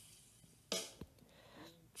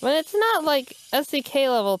 But it's not like SDK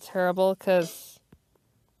level terrible, because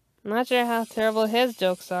I'm not sure how terrible his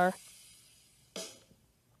jokes are.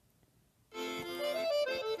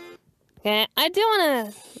 Okay, I do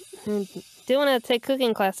wanna take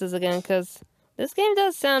cooking classes again, because this game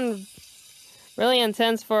does sound really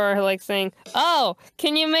intense for like saying, "Oh,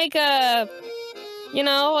 can you make an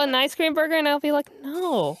ice cream burger?" And I'll be like,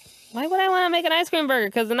 "No, why would I want to make an ice cream burger?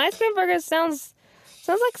 Because an ice cream burger sounds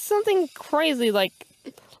like something crazy, like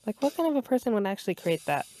what kind of a person would actually create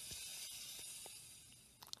that?"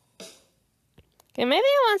 Okay, maybe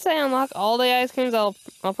once I unlock all the ice creams, I'll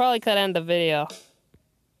probably cut end the video.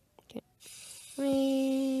 Okay.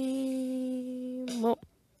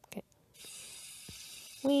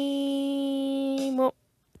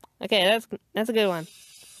 Okay, that's a good one.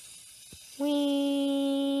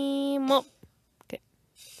 Okay.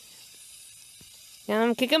 Yeah,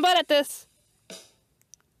 I'm kicking butt at this.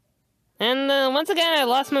 And once again, I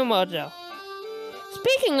lost my mojo.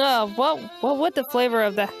 Speaking of, what would the flavor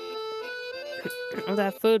of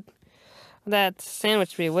that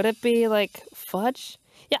sandwich be? Would it be like fudge?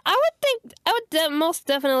 Yeah, I would most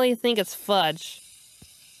definitely think it's fudge.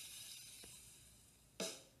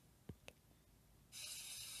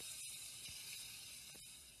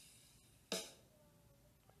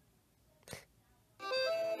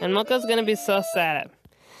 And Mocha's gonna be so sad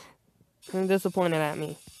and disappointed at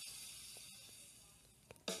me.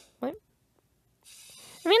 What?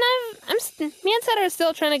 I mean, me and Ted are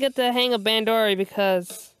still trying to get the hang of Bandori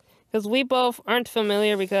because we both aren't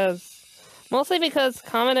familiar mostly because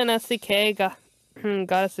Comet and SDK got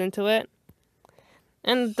us into it.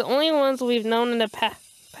 And the only ones we've known in the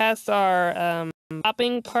past are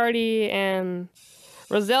Hopping Party and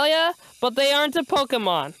Roselia, but they aren't a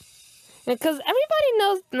Pokemon. Because everybody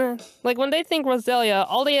knows, like when they think Roselia,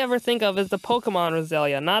 all they ever think of is the Pokemon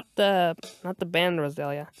Roselia, not the band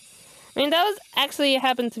Roselia. I mean, that was actually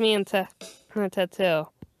happened to me in Tattoo.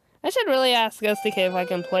 I should really ask SDK if I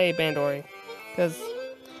can play Bandori, because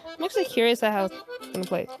I'm actually curious at how it's gonna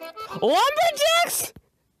play. Lumberjacks!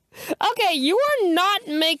 Okay, you are not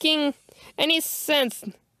making any sense.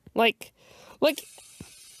 Like,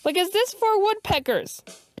 is this for woodpeckers?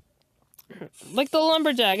 Like the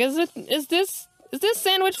lumberjack, is this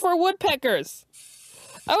sandwich for woodpeckers?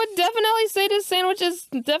 I would definitely say this sandwich is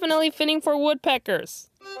definitely fitting for woodpeckers.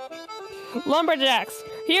 Lumberjacks,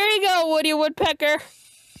 here you go, Woody Woodpecker.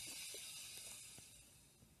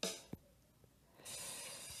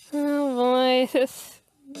 Oh boy, this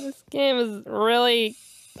game is really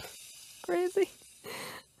crazy.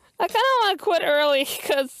 I kind of want to quit early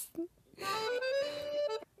because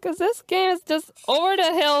this game is just over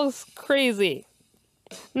the hills crazy.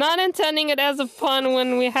 Not intending it as a pun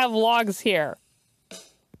when we have logs here.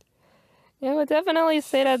 Yeah, I would definitely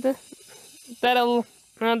say that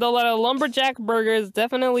the lumberjack burger is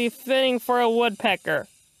definitely fitting for a woodpecker.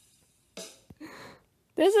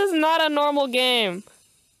 This is not a normal game.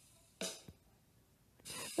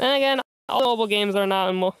 Then again, all mobile games are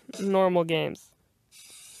not normal games.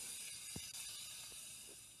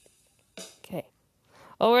 Okay.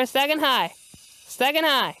 Oh, we're stacking high. Stacking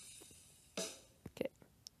high. Okay.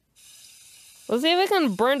 Let's see if we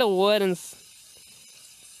can burn the wood and...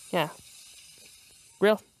 Yeah.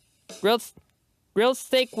 Grilled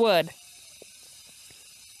steak wood.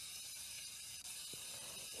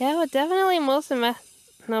 Yeah, I would definitely most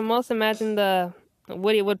imagine the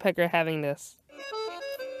Woody Woodpecker having this.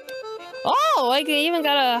 Oh, I even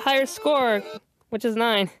got a higher score, which is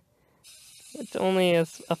 9. Which only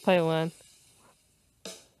is a fight one.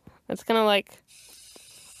 It's kind of like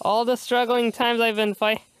all the struggling times I've been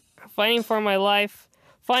fighting for my life,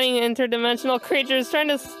 fighting interdimensional creatures, trying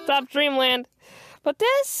to stop Dreamland. But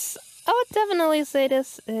this, I would definitely say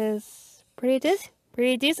this is pretty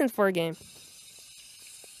decent for a game.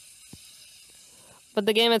 But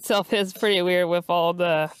the game itself is pretty weird with all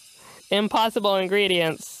the impossible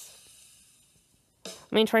ingredients.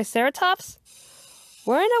 I mean, Triceratops?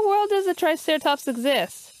 Where in the world does a Triceratops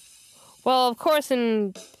exist? Well, of course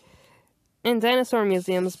in dinosaur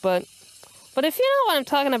museums, but if you know what I'm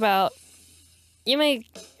talking about, you may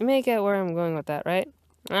get where I'm going with that, right?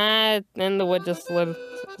 And the wood just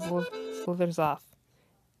slithers off.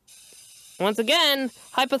 Once again,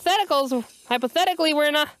 hypothetically,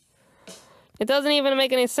 we're not... It doesn't even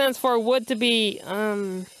make any sense for wood to be,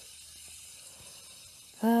 how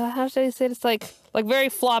should I say this? Like very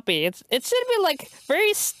floppy. It should be, like,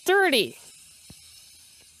 very sturdy.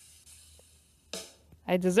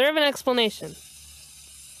 I deserve an explanation.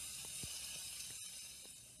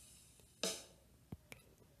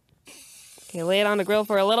 Okay, lay it on the grill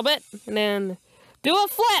for a little bit, and then do a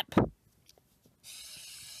flip!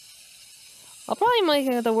 I'll probably make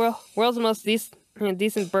the world's most decent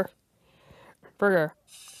burger.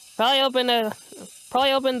 Probably open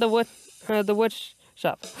the wood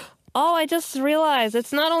shop. Oh, I just realized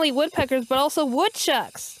it's not only woodpeckers but also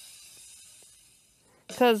woodchucks.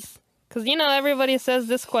 Cause you know everybody says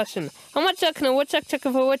this question: how much can a woodchuck chuck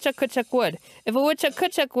if a woodchuck could chuck wood? If a woodchuck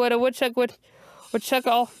could chuck wood, a woodchuck would chuck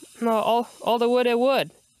all the wood it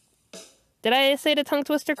would. Did I say the tongue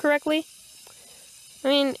twister correctly? I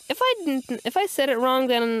mean, if I said it wrong,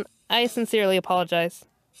 then I sincerely apologize.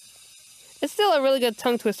 It's still a really good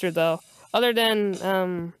tongue twister, though. Other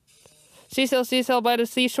than, Seesaw by the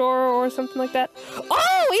seashore or something like that.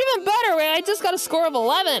 Oh, even better! I just got a score of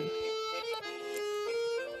 11!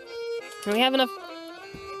 And we have enough...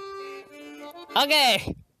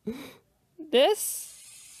 Okay! This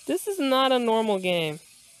is not a normal game.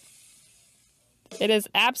 It is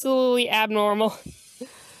absolutely abnormal.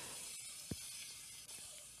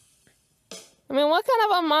 I mean, what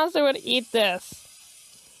kind of a monster would eat this?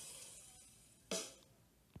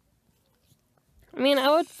 I mean, I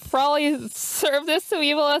would probably serve this to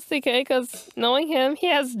Evil SDK, because knowing him, he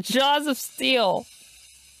has jaws of steel.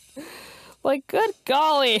 Like, good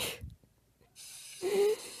golly.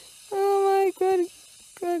 Oh my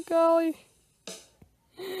good golly.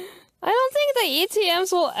 I don't think the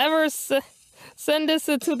ETMs will ever send this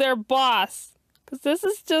to their boss. Because this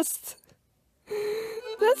is just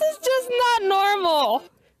not normal.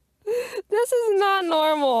 This is not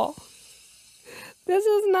normal. This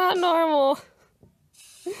is not normal.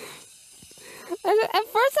 At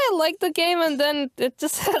first I liked the game and then it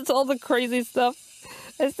just has all the crazy stuff.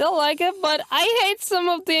 I still like it, but I hate some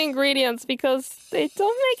of the ingredients because they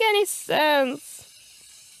don't make any sense.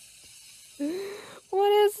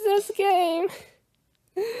 What is this game?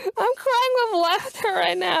 I'm crying with laughter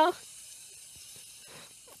right now.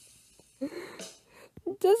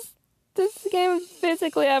 This game is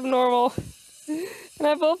physically abnormal. And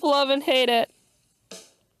I both love and hate it.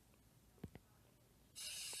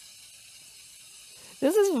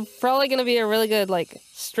 This is probably gonna be a really good, like,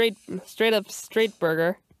 straight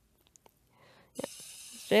burger.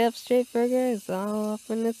 Yeah. Straight burger is all up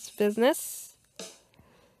in its business.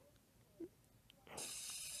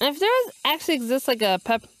 And if there actually exists like a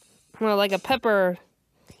pepper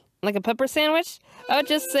sandwich, I would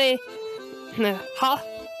just say,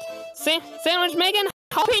 sandwich Megan,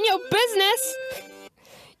 jalapeno business.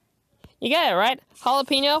 You get it, right?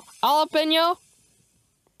 Jalapeno.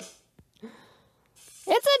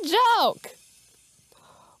 It's a joke!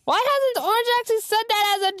 Why hasn't Orange actually said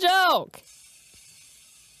that as a joke?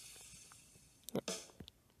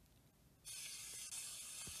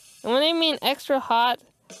 And when they mean extra hot,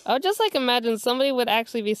 I would just like imagine somebody would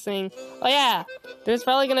actually be saying, oh yeah, there's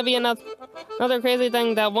probably gonna be another crazy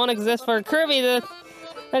thing that won't exist for Kirby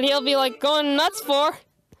that he'll be like going nuts for.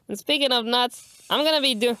 And speaking of nuts, I'm gonna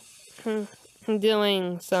be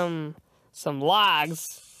doing some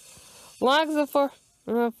logs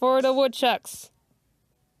for the woodchucks,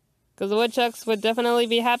 because the woodchucks would definitely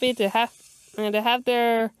be happy to have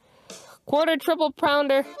their quarter triple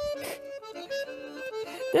pounder.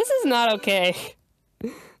 This is not okay.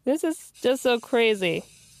 This is just so crazy.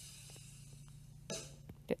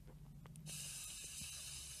 Okay.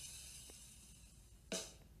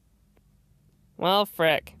 Well,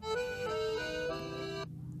 frick.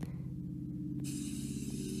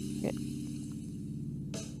 Okay.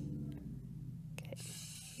 Okay.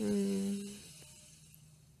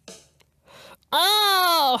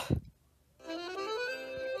 Oh!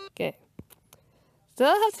 Okay. Still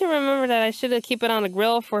have to remember that I should keep it on the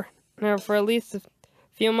grill for at least a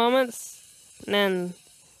few moments, and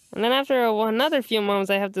then after another few moments,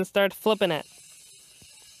 I have to start flipping it.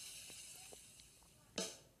 I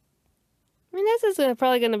mean, this is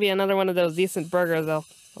probably going to be another one of those decent burgers I'll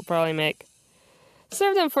probably make.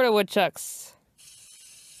 Serve them for the woodchucks.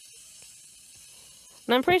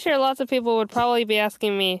 And I'm pretty sure lots of people would probably be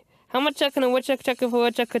asking me, how much chuck can a woodchuck chuck if a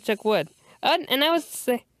woodchuck could chuck wood? And I would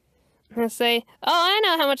say, oh, I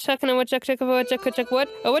know how much chuck can a woodchuck chuck if a woodchuck could chuck wood.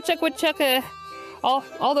 A woodchuck would chuck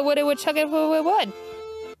all the wood it would chuck if it would.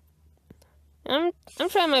 I'm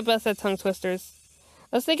trying my best at tongue twisters.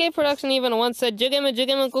 A CK production even once said, I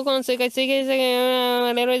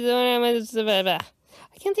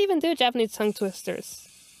can't even do Japanese tongue twisters.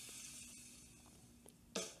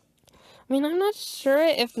 I mean, I'm not sure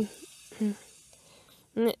if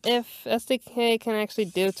SDK can actually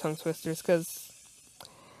do tongue twisters, because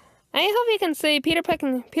I hope you can say Peter Peck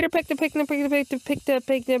the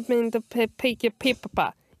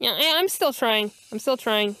Papa. Yeah, I'm still trying.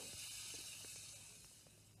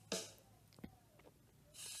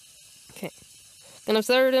 Okay. Gonna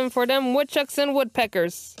serve them for them woodchucks and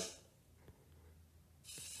woodpeckers.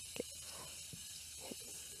 Okay.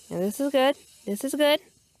 Yeah, this is good.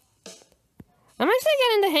 I'm actually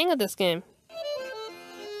getting the hang of this game.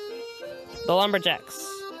 The lumberjacks.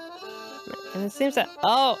 And it seems that...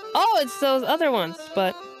 Oh, it's those other ones,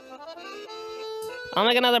 but... I'll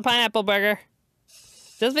make another pineapple burger.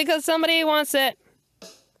 Just because somebody wants it.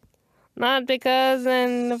 Not because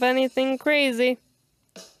of anything crazy.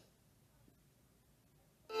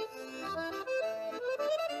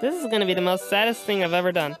 This is gonna be the most saddest thing I've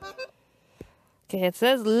ever done. Okay, it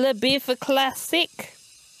says Le Beef Classique.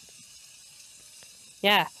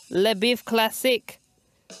 Yeah, Le Beef Classique.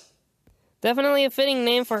 Definitely a fitting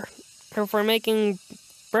name for making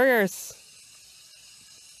burgers.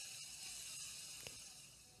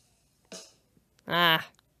 Ah.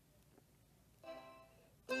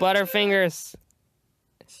 Butterfingers.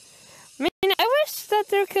 I mean, I wish that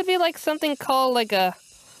there could be like something called like a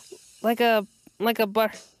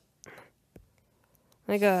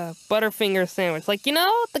Butterfinger sandwich. Like, you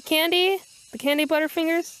know, the candy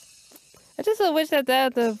Butterfingers? I just wish that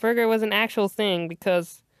the burger was an actual thing,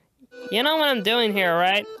 because you know what I'm doing here,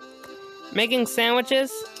 right? Making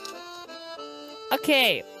sandwiches?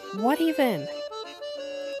 Okay, what even?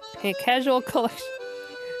 Okay, casual collection.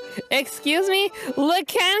 Excuse me? Le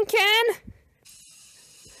Can?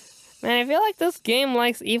 Man, I feel like this game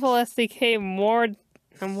likes Evil SDK more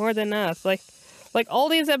than us. Like all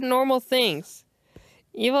these abnormal things.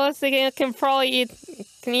 Evil SDK can probably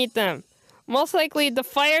eat them. Most likely the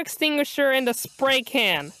fire extinguisher and the spray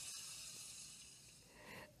can.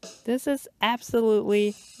 This is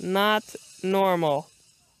absolutely not normal.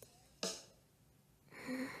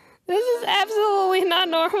 This is absolutely not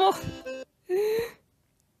normal.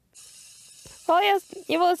 Probably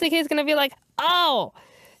Evil SDK is gonna be like, oh,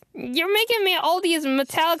 you're making me all these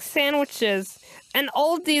metallic sandwiches, and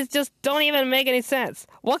all of these just don't even make any sense.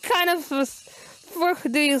 What kind of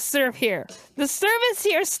food do you serve here? The service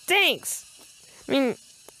here stinks. I mean,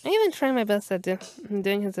 I even try my best at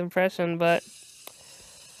doing his impression, but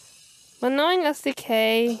knowing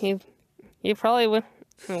SDK, he probably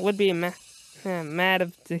would be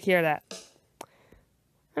mad to hear that.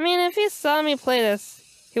 I mean, if he saw me play this,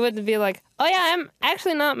 he would be like, oh yeah, I'm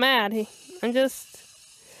actually not mad. I'm just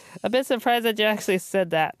a bit surprised that you actually said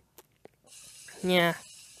that. Yeah.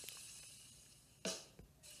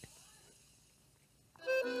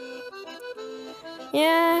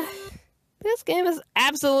 Yeah. This game is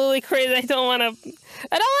absolutely crazy. I don't want to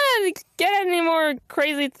get any more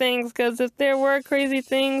crazy things, because if there were crazy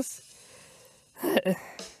things,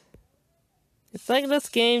 it's like this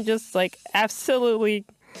game just like absolutely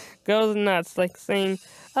goes nuts, like saying,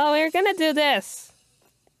 oh, we're gonna do this.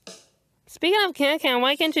 Speaking of can,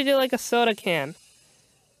 why can't you do like a soda can?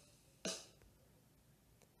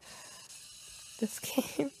 This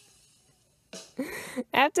game.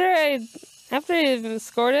 After I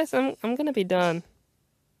score this, I'm gonna be done.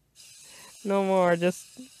 No more. Just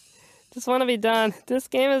want to be done. This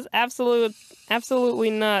game is absolutely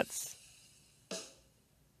nuts.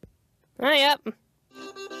 Oh, yep.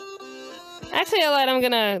 Actually, I lied. I'm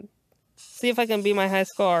gonna see if I can beat my high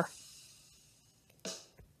score.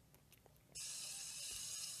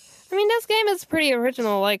 I mean, this game is pretty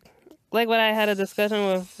original. Like what I had a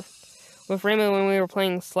discussion with Raymond when we were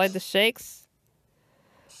playing Slide the Shakes.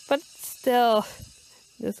 But still,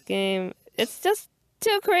 this game, it's just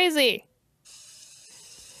too crazy.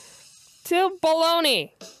 Too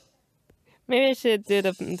baloney. Maybe I should do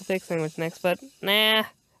the fake sandwich next, but nah.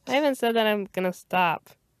 I haven't said that I'm gonna stop.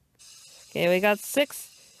 Okay, we got 6.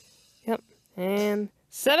 Yep. And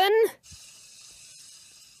 7.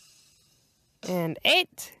 And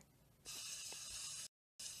 8.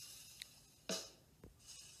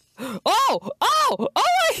 Oh! Oh! Oh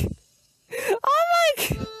my! Oh my!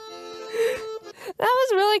 That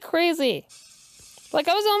was really crazy. Like,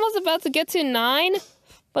 I was almost about to get to 9,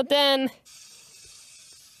 but then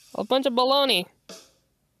a bunch of baloney.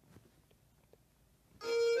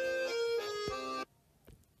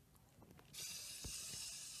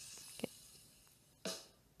 Okay.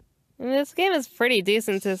 And this game is pretty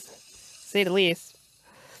decent to say the least,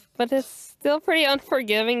 but it's still pretty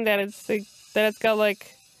unforgiving that it's got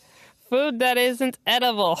like food that isn't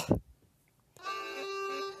edible.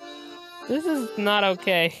 This is not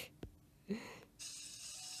okay.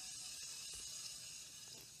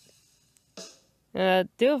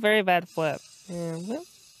 Do a very bad flip. Yeah, well.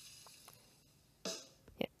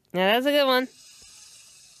 Yeah, that's a good one.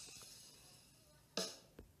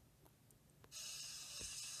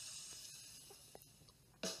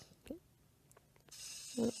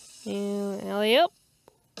 Alley-oop.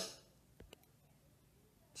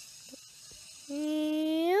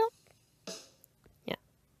 Yep. Yeah.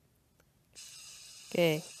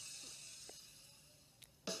 Okay.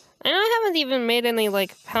 I know I haven't even made any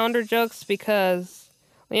like pounder jokes because,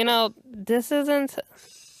 you know, this isn't a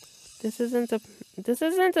it's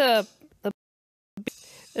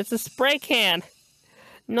a spray can.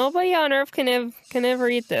 Nobody on Earth can ever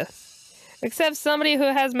eat this, except somebody who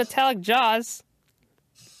has metallic jaws.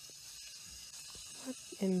 What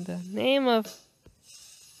in the name of?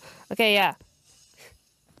 Okay, yeah.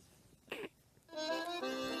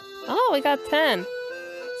 Oh, we got 10.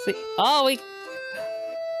 See, oh, we.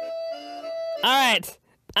 All right,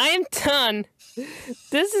 I am done.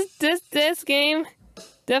 This game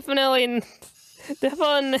definitely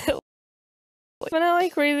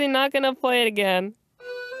crazy. Not gonna play it again.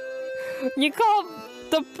 You call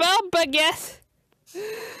the bell baguette?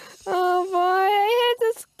 Oh boy, I hate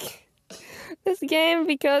this game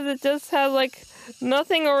because it just has like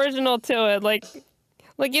nothing original to it. Like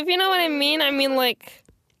if you know what I mean. I mean like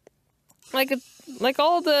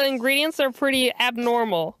all the ingredients are pretty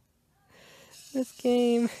abnormal. This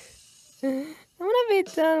game. I want to be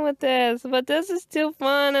done with this, but this is too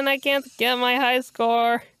fun and I can't get my high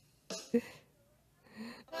score.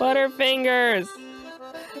 Butterfingers!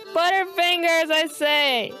 Butterfingers, I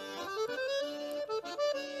say!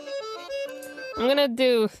 I'm gonna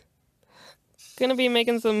be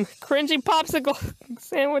making some cringy popsicle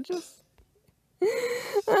sandwiches.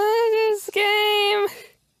 This game!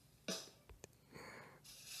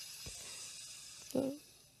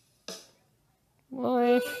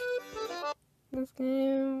 Boy, this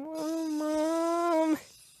game. Oh, Mom.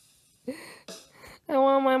 I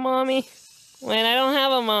want my mommy. Wait, I don't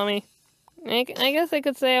have a mommy. I guess I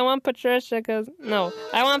could say I want Patricia, because... No,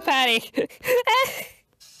 I want Patty. Because,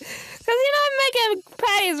 you know, I'm making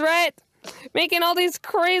patties, right? Making all these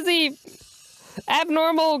crazy,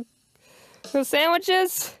 abnormal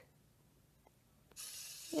sandwiches.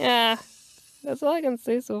 Yeah, that's all I can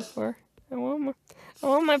say so far. I want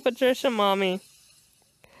my Patricia mommy.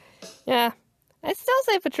 Yeah, I still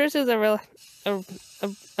say Patricia's a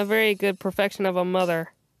very good perfection of a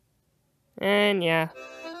mother. And yeah.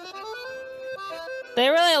 They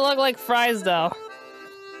really look like fries though.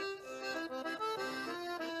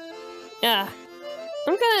 Yeah.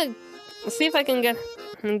 I'm gonna see if I can get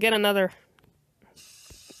another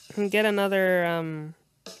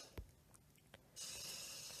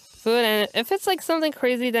food, and if it's like something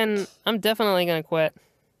crazy then I'm definitely gonna quit.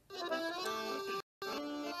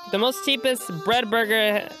 The most cheapest bread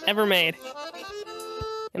burger ever made.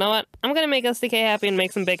 You know what? I'm gonna make SDK happy and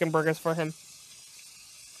make some bacon burgers for him.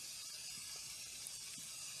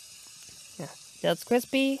 Yeah, that's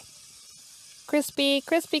crispy. Crispy,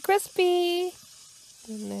 crispy, crispy.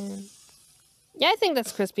 And then... yeah, I think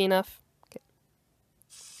that's crispy enough. Okay.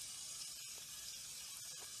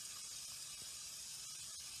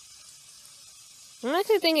 I'm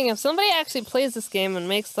actually thinking if somebody actually plays this game and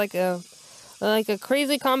makes like a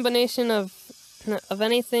crazy combination of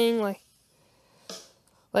anything, like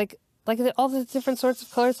all the different sorts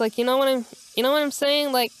of colors, like you know what I'm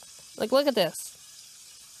saying? Like look at this.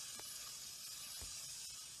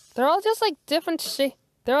 They're all just like different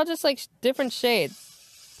different shades.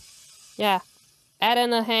 Yeah. Add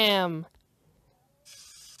in a ham.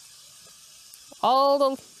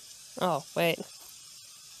 Oh, wait.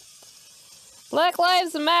 Black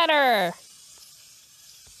Lives Matter!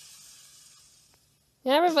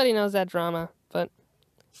 Yeah, everybody knows that drama, but...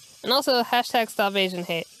 And also, hashtag Stop Asian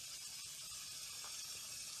Hate.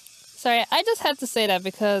 Sorry, I just had to say that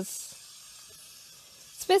because...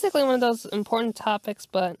 It's basically one of those important topics,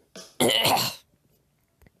 but...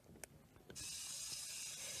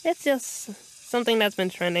 It's just something that's been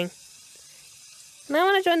trending. And I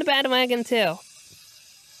want to join the bandwagon, too.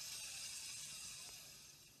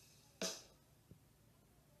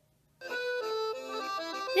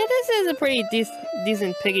 Yeah, this is a pretty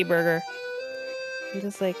decent piggy burger. I'm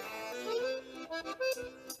just like...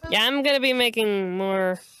 Yeah, I'm gonna be making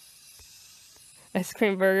more ice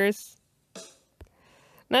cream burgers.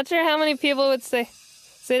 Not sure how many people would say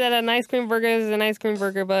that an ice cream burger is an ice cream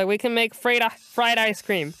burger, but we can make fried ice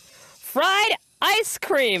cream. Fried ice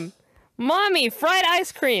cream! Mommy, fried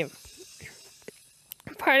ice cream!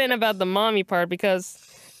 Pardon about the mommy part, because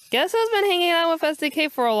guess who's been hanging out with SDK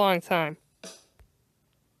for a long time?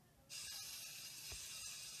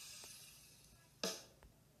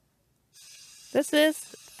 This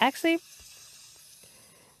is actually...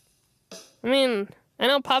 I mean, I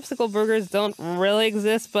know popsicle burgers don't really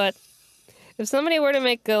exist, but if somebody were to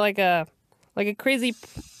make a crazy...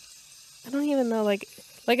 I don't even know,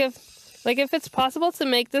 if it's possible to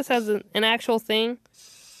make this as an actual thing,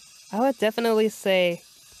 I would definitely say,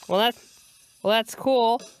 well, that's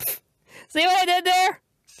cool. See what I did there?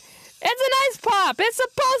 It's an ice pop! It's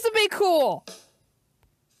supposed to be cool!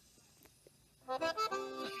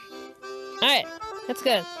 Alright, that's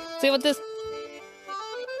good. See what this...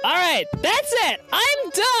 Alright, that's it! I'm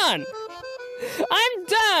done! I'm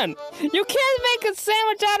done! You can't make a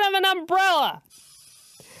sandwich out of an umbrella!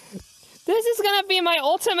 This is gonna be my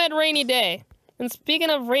ultimate rainy day. And speaking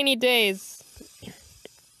of rainy days...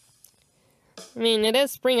 I mean, it is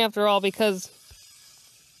spring after all because...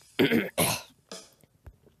 Because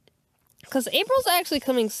April's actually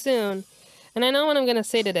coming soon. And I know what I'm gonna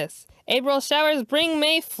say to this. April showers bring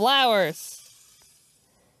May flowers.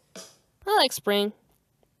 I like spring.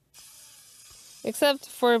 Except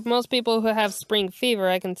for most people who have spring fever,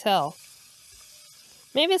 I can tell.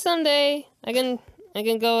 Maybe someday I can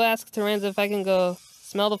go ask Terence if I can go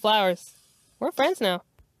smell the flowers. We're friends now.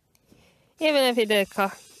 Even if he did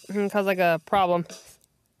cause like a problem.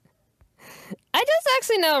 I just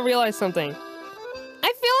actually now realized something.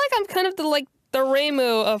 I feel like I'm kind of the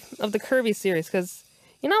Reimu of the Kirby series, because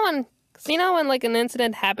you know when like an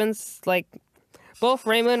incident happens, like both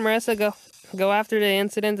Reimu and Marissa go after the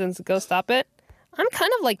incident and go stop it. I'm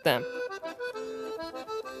kind of like them.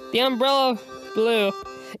 The umbrella blue.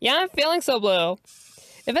 Yeah, I'm feeling so blue.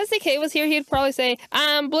 If SDK was here, he'd probably say,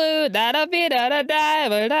 "I'm blue, da da be da da da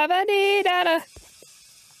da da da dee da da." I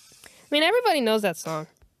mean, everybody knows that song.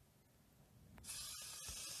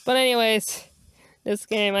 But anyways, this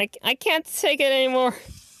game, I can't take it anymore.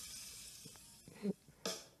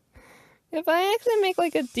 If I actually make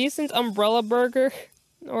like a decent umbrella burger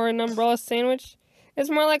or an umbrella sandwich, it's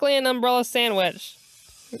more likely an umbrella sandwich.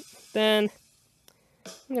 Then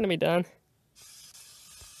I'm gonna be done.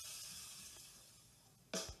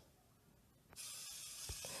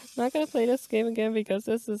 I'm not gonna play this game again because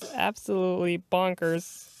this is absolutely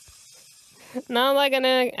bonkers. Not like an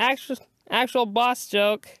actual boss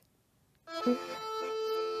joke.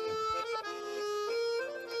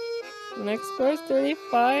 Next score is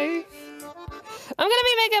 35. I'm gonna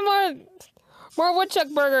be making more woodchuck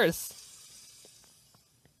burgers.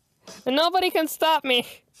 And nobody can stop me.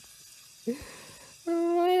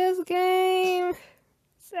 This game.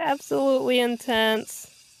 It's absolutely intense.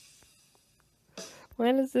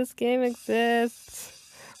 Why does this game exist?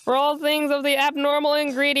 For all things of the abnormal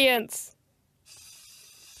ingredients.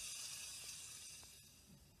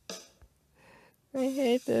 I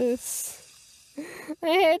hate this. I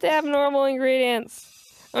hate the abnormal ingredients.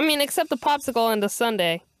 I mean, except the popsicle and the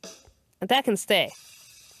sundae. And that can stay.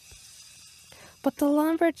 But the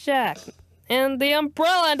lumberjack and the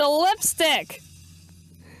umbrella and the lipstick.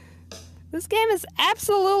 This game is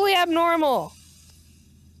absolutely abnormal.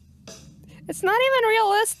 It's not even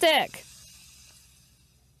realistic.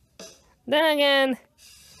 Then again,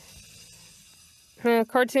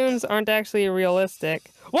 cartoons aren't actually realistic.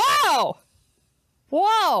 Wow!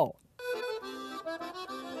 Whoa! I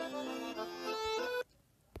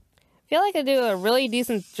feel like I do a really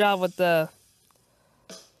decent job with the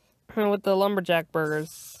lumberjack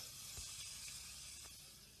burgers.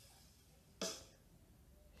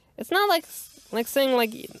 It's not like saying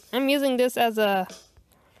like I'm using this as a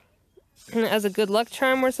good luck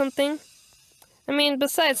charm or something. I mean,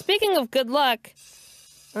 besides, speaking of good luck,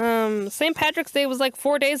 St. Patrick's Day was like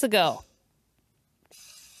 4 days ago.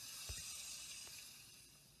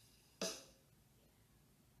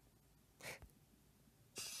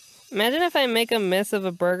 Imagine if I make a miss of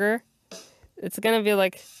a burger. It's gonna be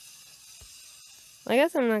like... I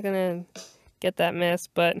guess I'm not gonna get that miss,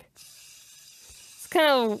 but... It's kind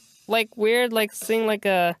of like weird, like seeing like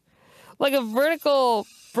a vertical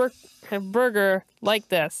burger like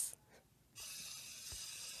this.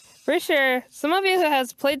 For sure, some of you who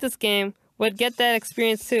has played this game would get that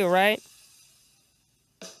experience too, right?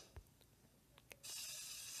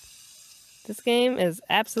 This game is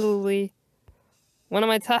absolutely one of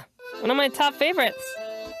my top favorites.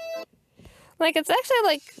 Like, it's actually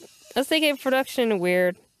like SDK production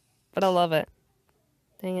weird, but I love it.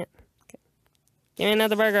 Dang it. Okay. Give me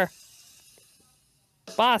another burger.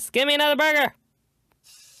 Boss, give me another burger!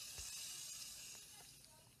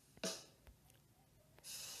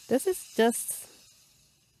 This is just...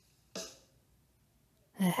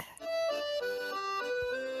 I'm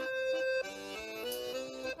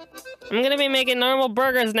gonna be making normal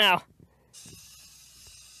burgers now.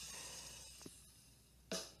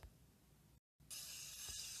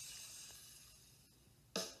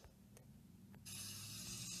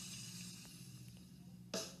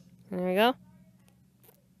 There we go.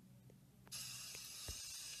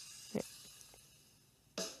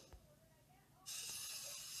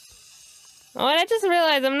 Oh, and I just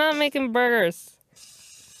realized I'm not making burgers.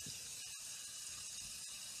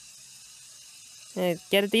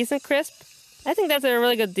 Get a decent crisp? I think that's a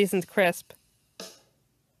really good decent crisp.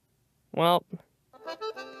 Well.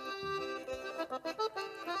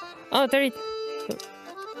 Oh, 30.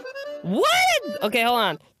 What? Okay, hold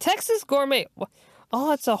on. Texas Gourmet.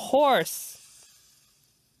 Oh, it's a horse.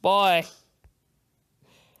 Boy.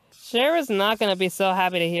 Cher is not going to be so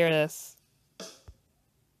happy to hear this.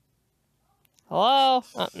 Hello?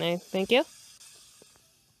 Oh, no, thank you.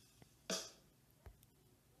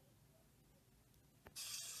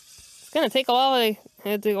 It's gonna take a while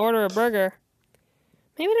to order a burger.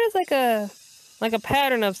 Maybe there's like a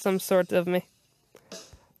pattern of some sort of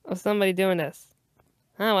somebody doing this.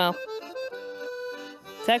 Oh well.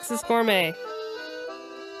 Texas Gourmet.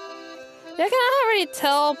 Yeah, I can already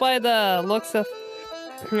tell by the looks of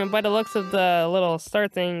the little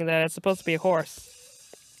start thing that it's supposed to be a horse.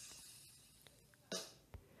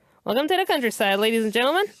 Welcome to the countryside, ladies and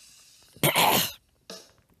gentlemen.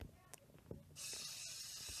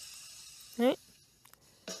 Alright.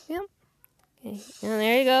 Yep. Okay. And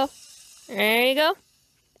there you go. There you go.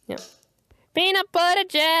 Yep. Peanut butter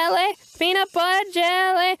jelly, peanut butter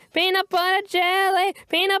jelly, peanut butter jelly,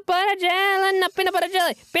 peanut butter jelly, no peanut butter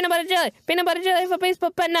jelly, peanut butter jelly for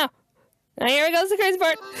baseball, but no. Now here goes the crazy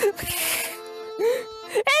part.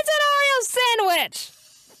 It's an Oreo sandwich!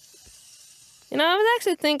 You know, I was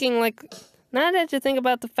actually thinking, like, now that you think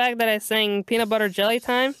about the fact that I sang peanut butter jelly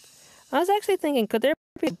time, I was actually thinking, could there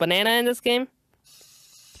be a banana in this game?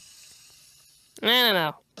 I don't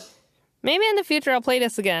know. Maybe in the future I'll play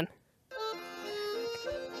this again.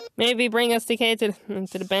 Maybe bring SDK to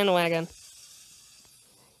the bandwagon.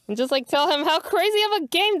 And just, like, tell him how crazy of a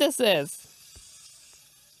game this is.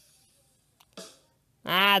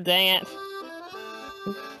 Ah, dang it.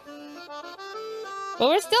 But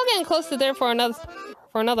we're still getting close to there for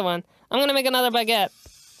another one. I'm gonna make another baguette.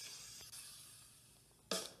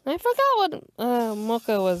 I forgot what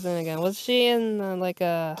Mocha was in again. Was she in like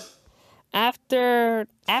a after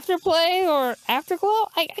play or afterglow?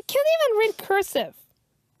 I can't even read cursive.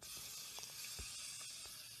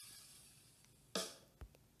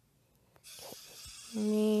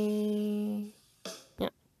 Yeah.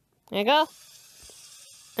 There you go.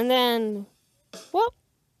 And then whoop.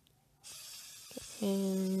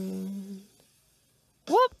 And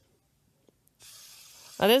whoop!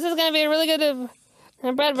 Oh, this is gonna be a really good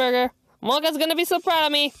bread burger. Mocha's gonna be so proud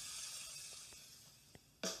of me.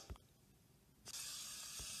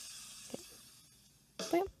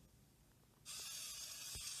 Okay.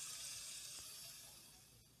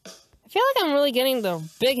 I feel like I'm really getting the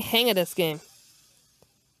big hang of this game.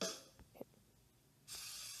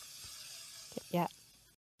 Yeah.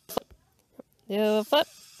 Do a flip.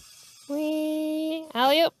 Wee,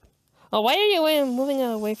 alley-oop. Oh, why are you moving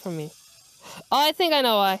away from me? Oh, I think I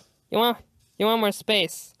know why. You want more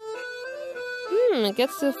space. It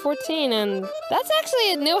gets to 14, and that's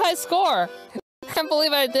actually a new high score. I can't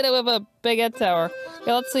believe I did it with a big head tower.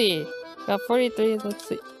 Okay, let's see. Got 43, let's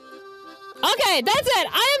see. Okay, that's it!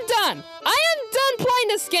 I am done! I am done playing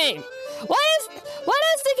this game! What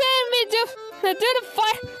is the game we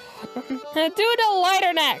do the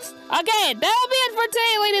lighter next? Okay, that'll be it for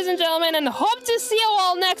today, ladies and gentlemen, and hope to see you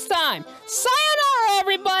all next time. Sayonara,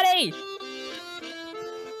 everybody!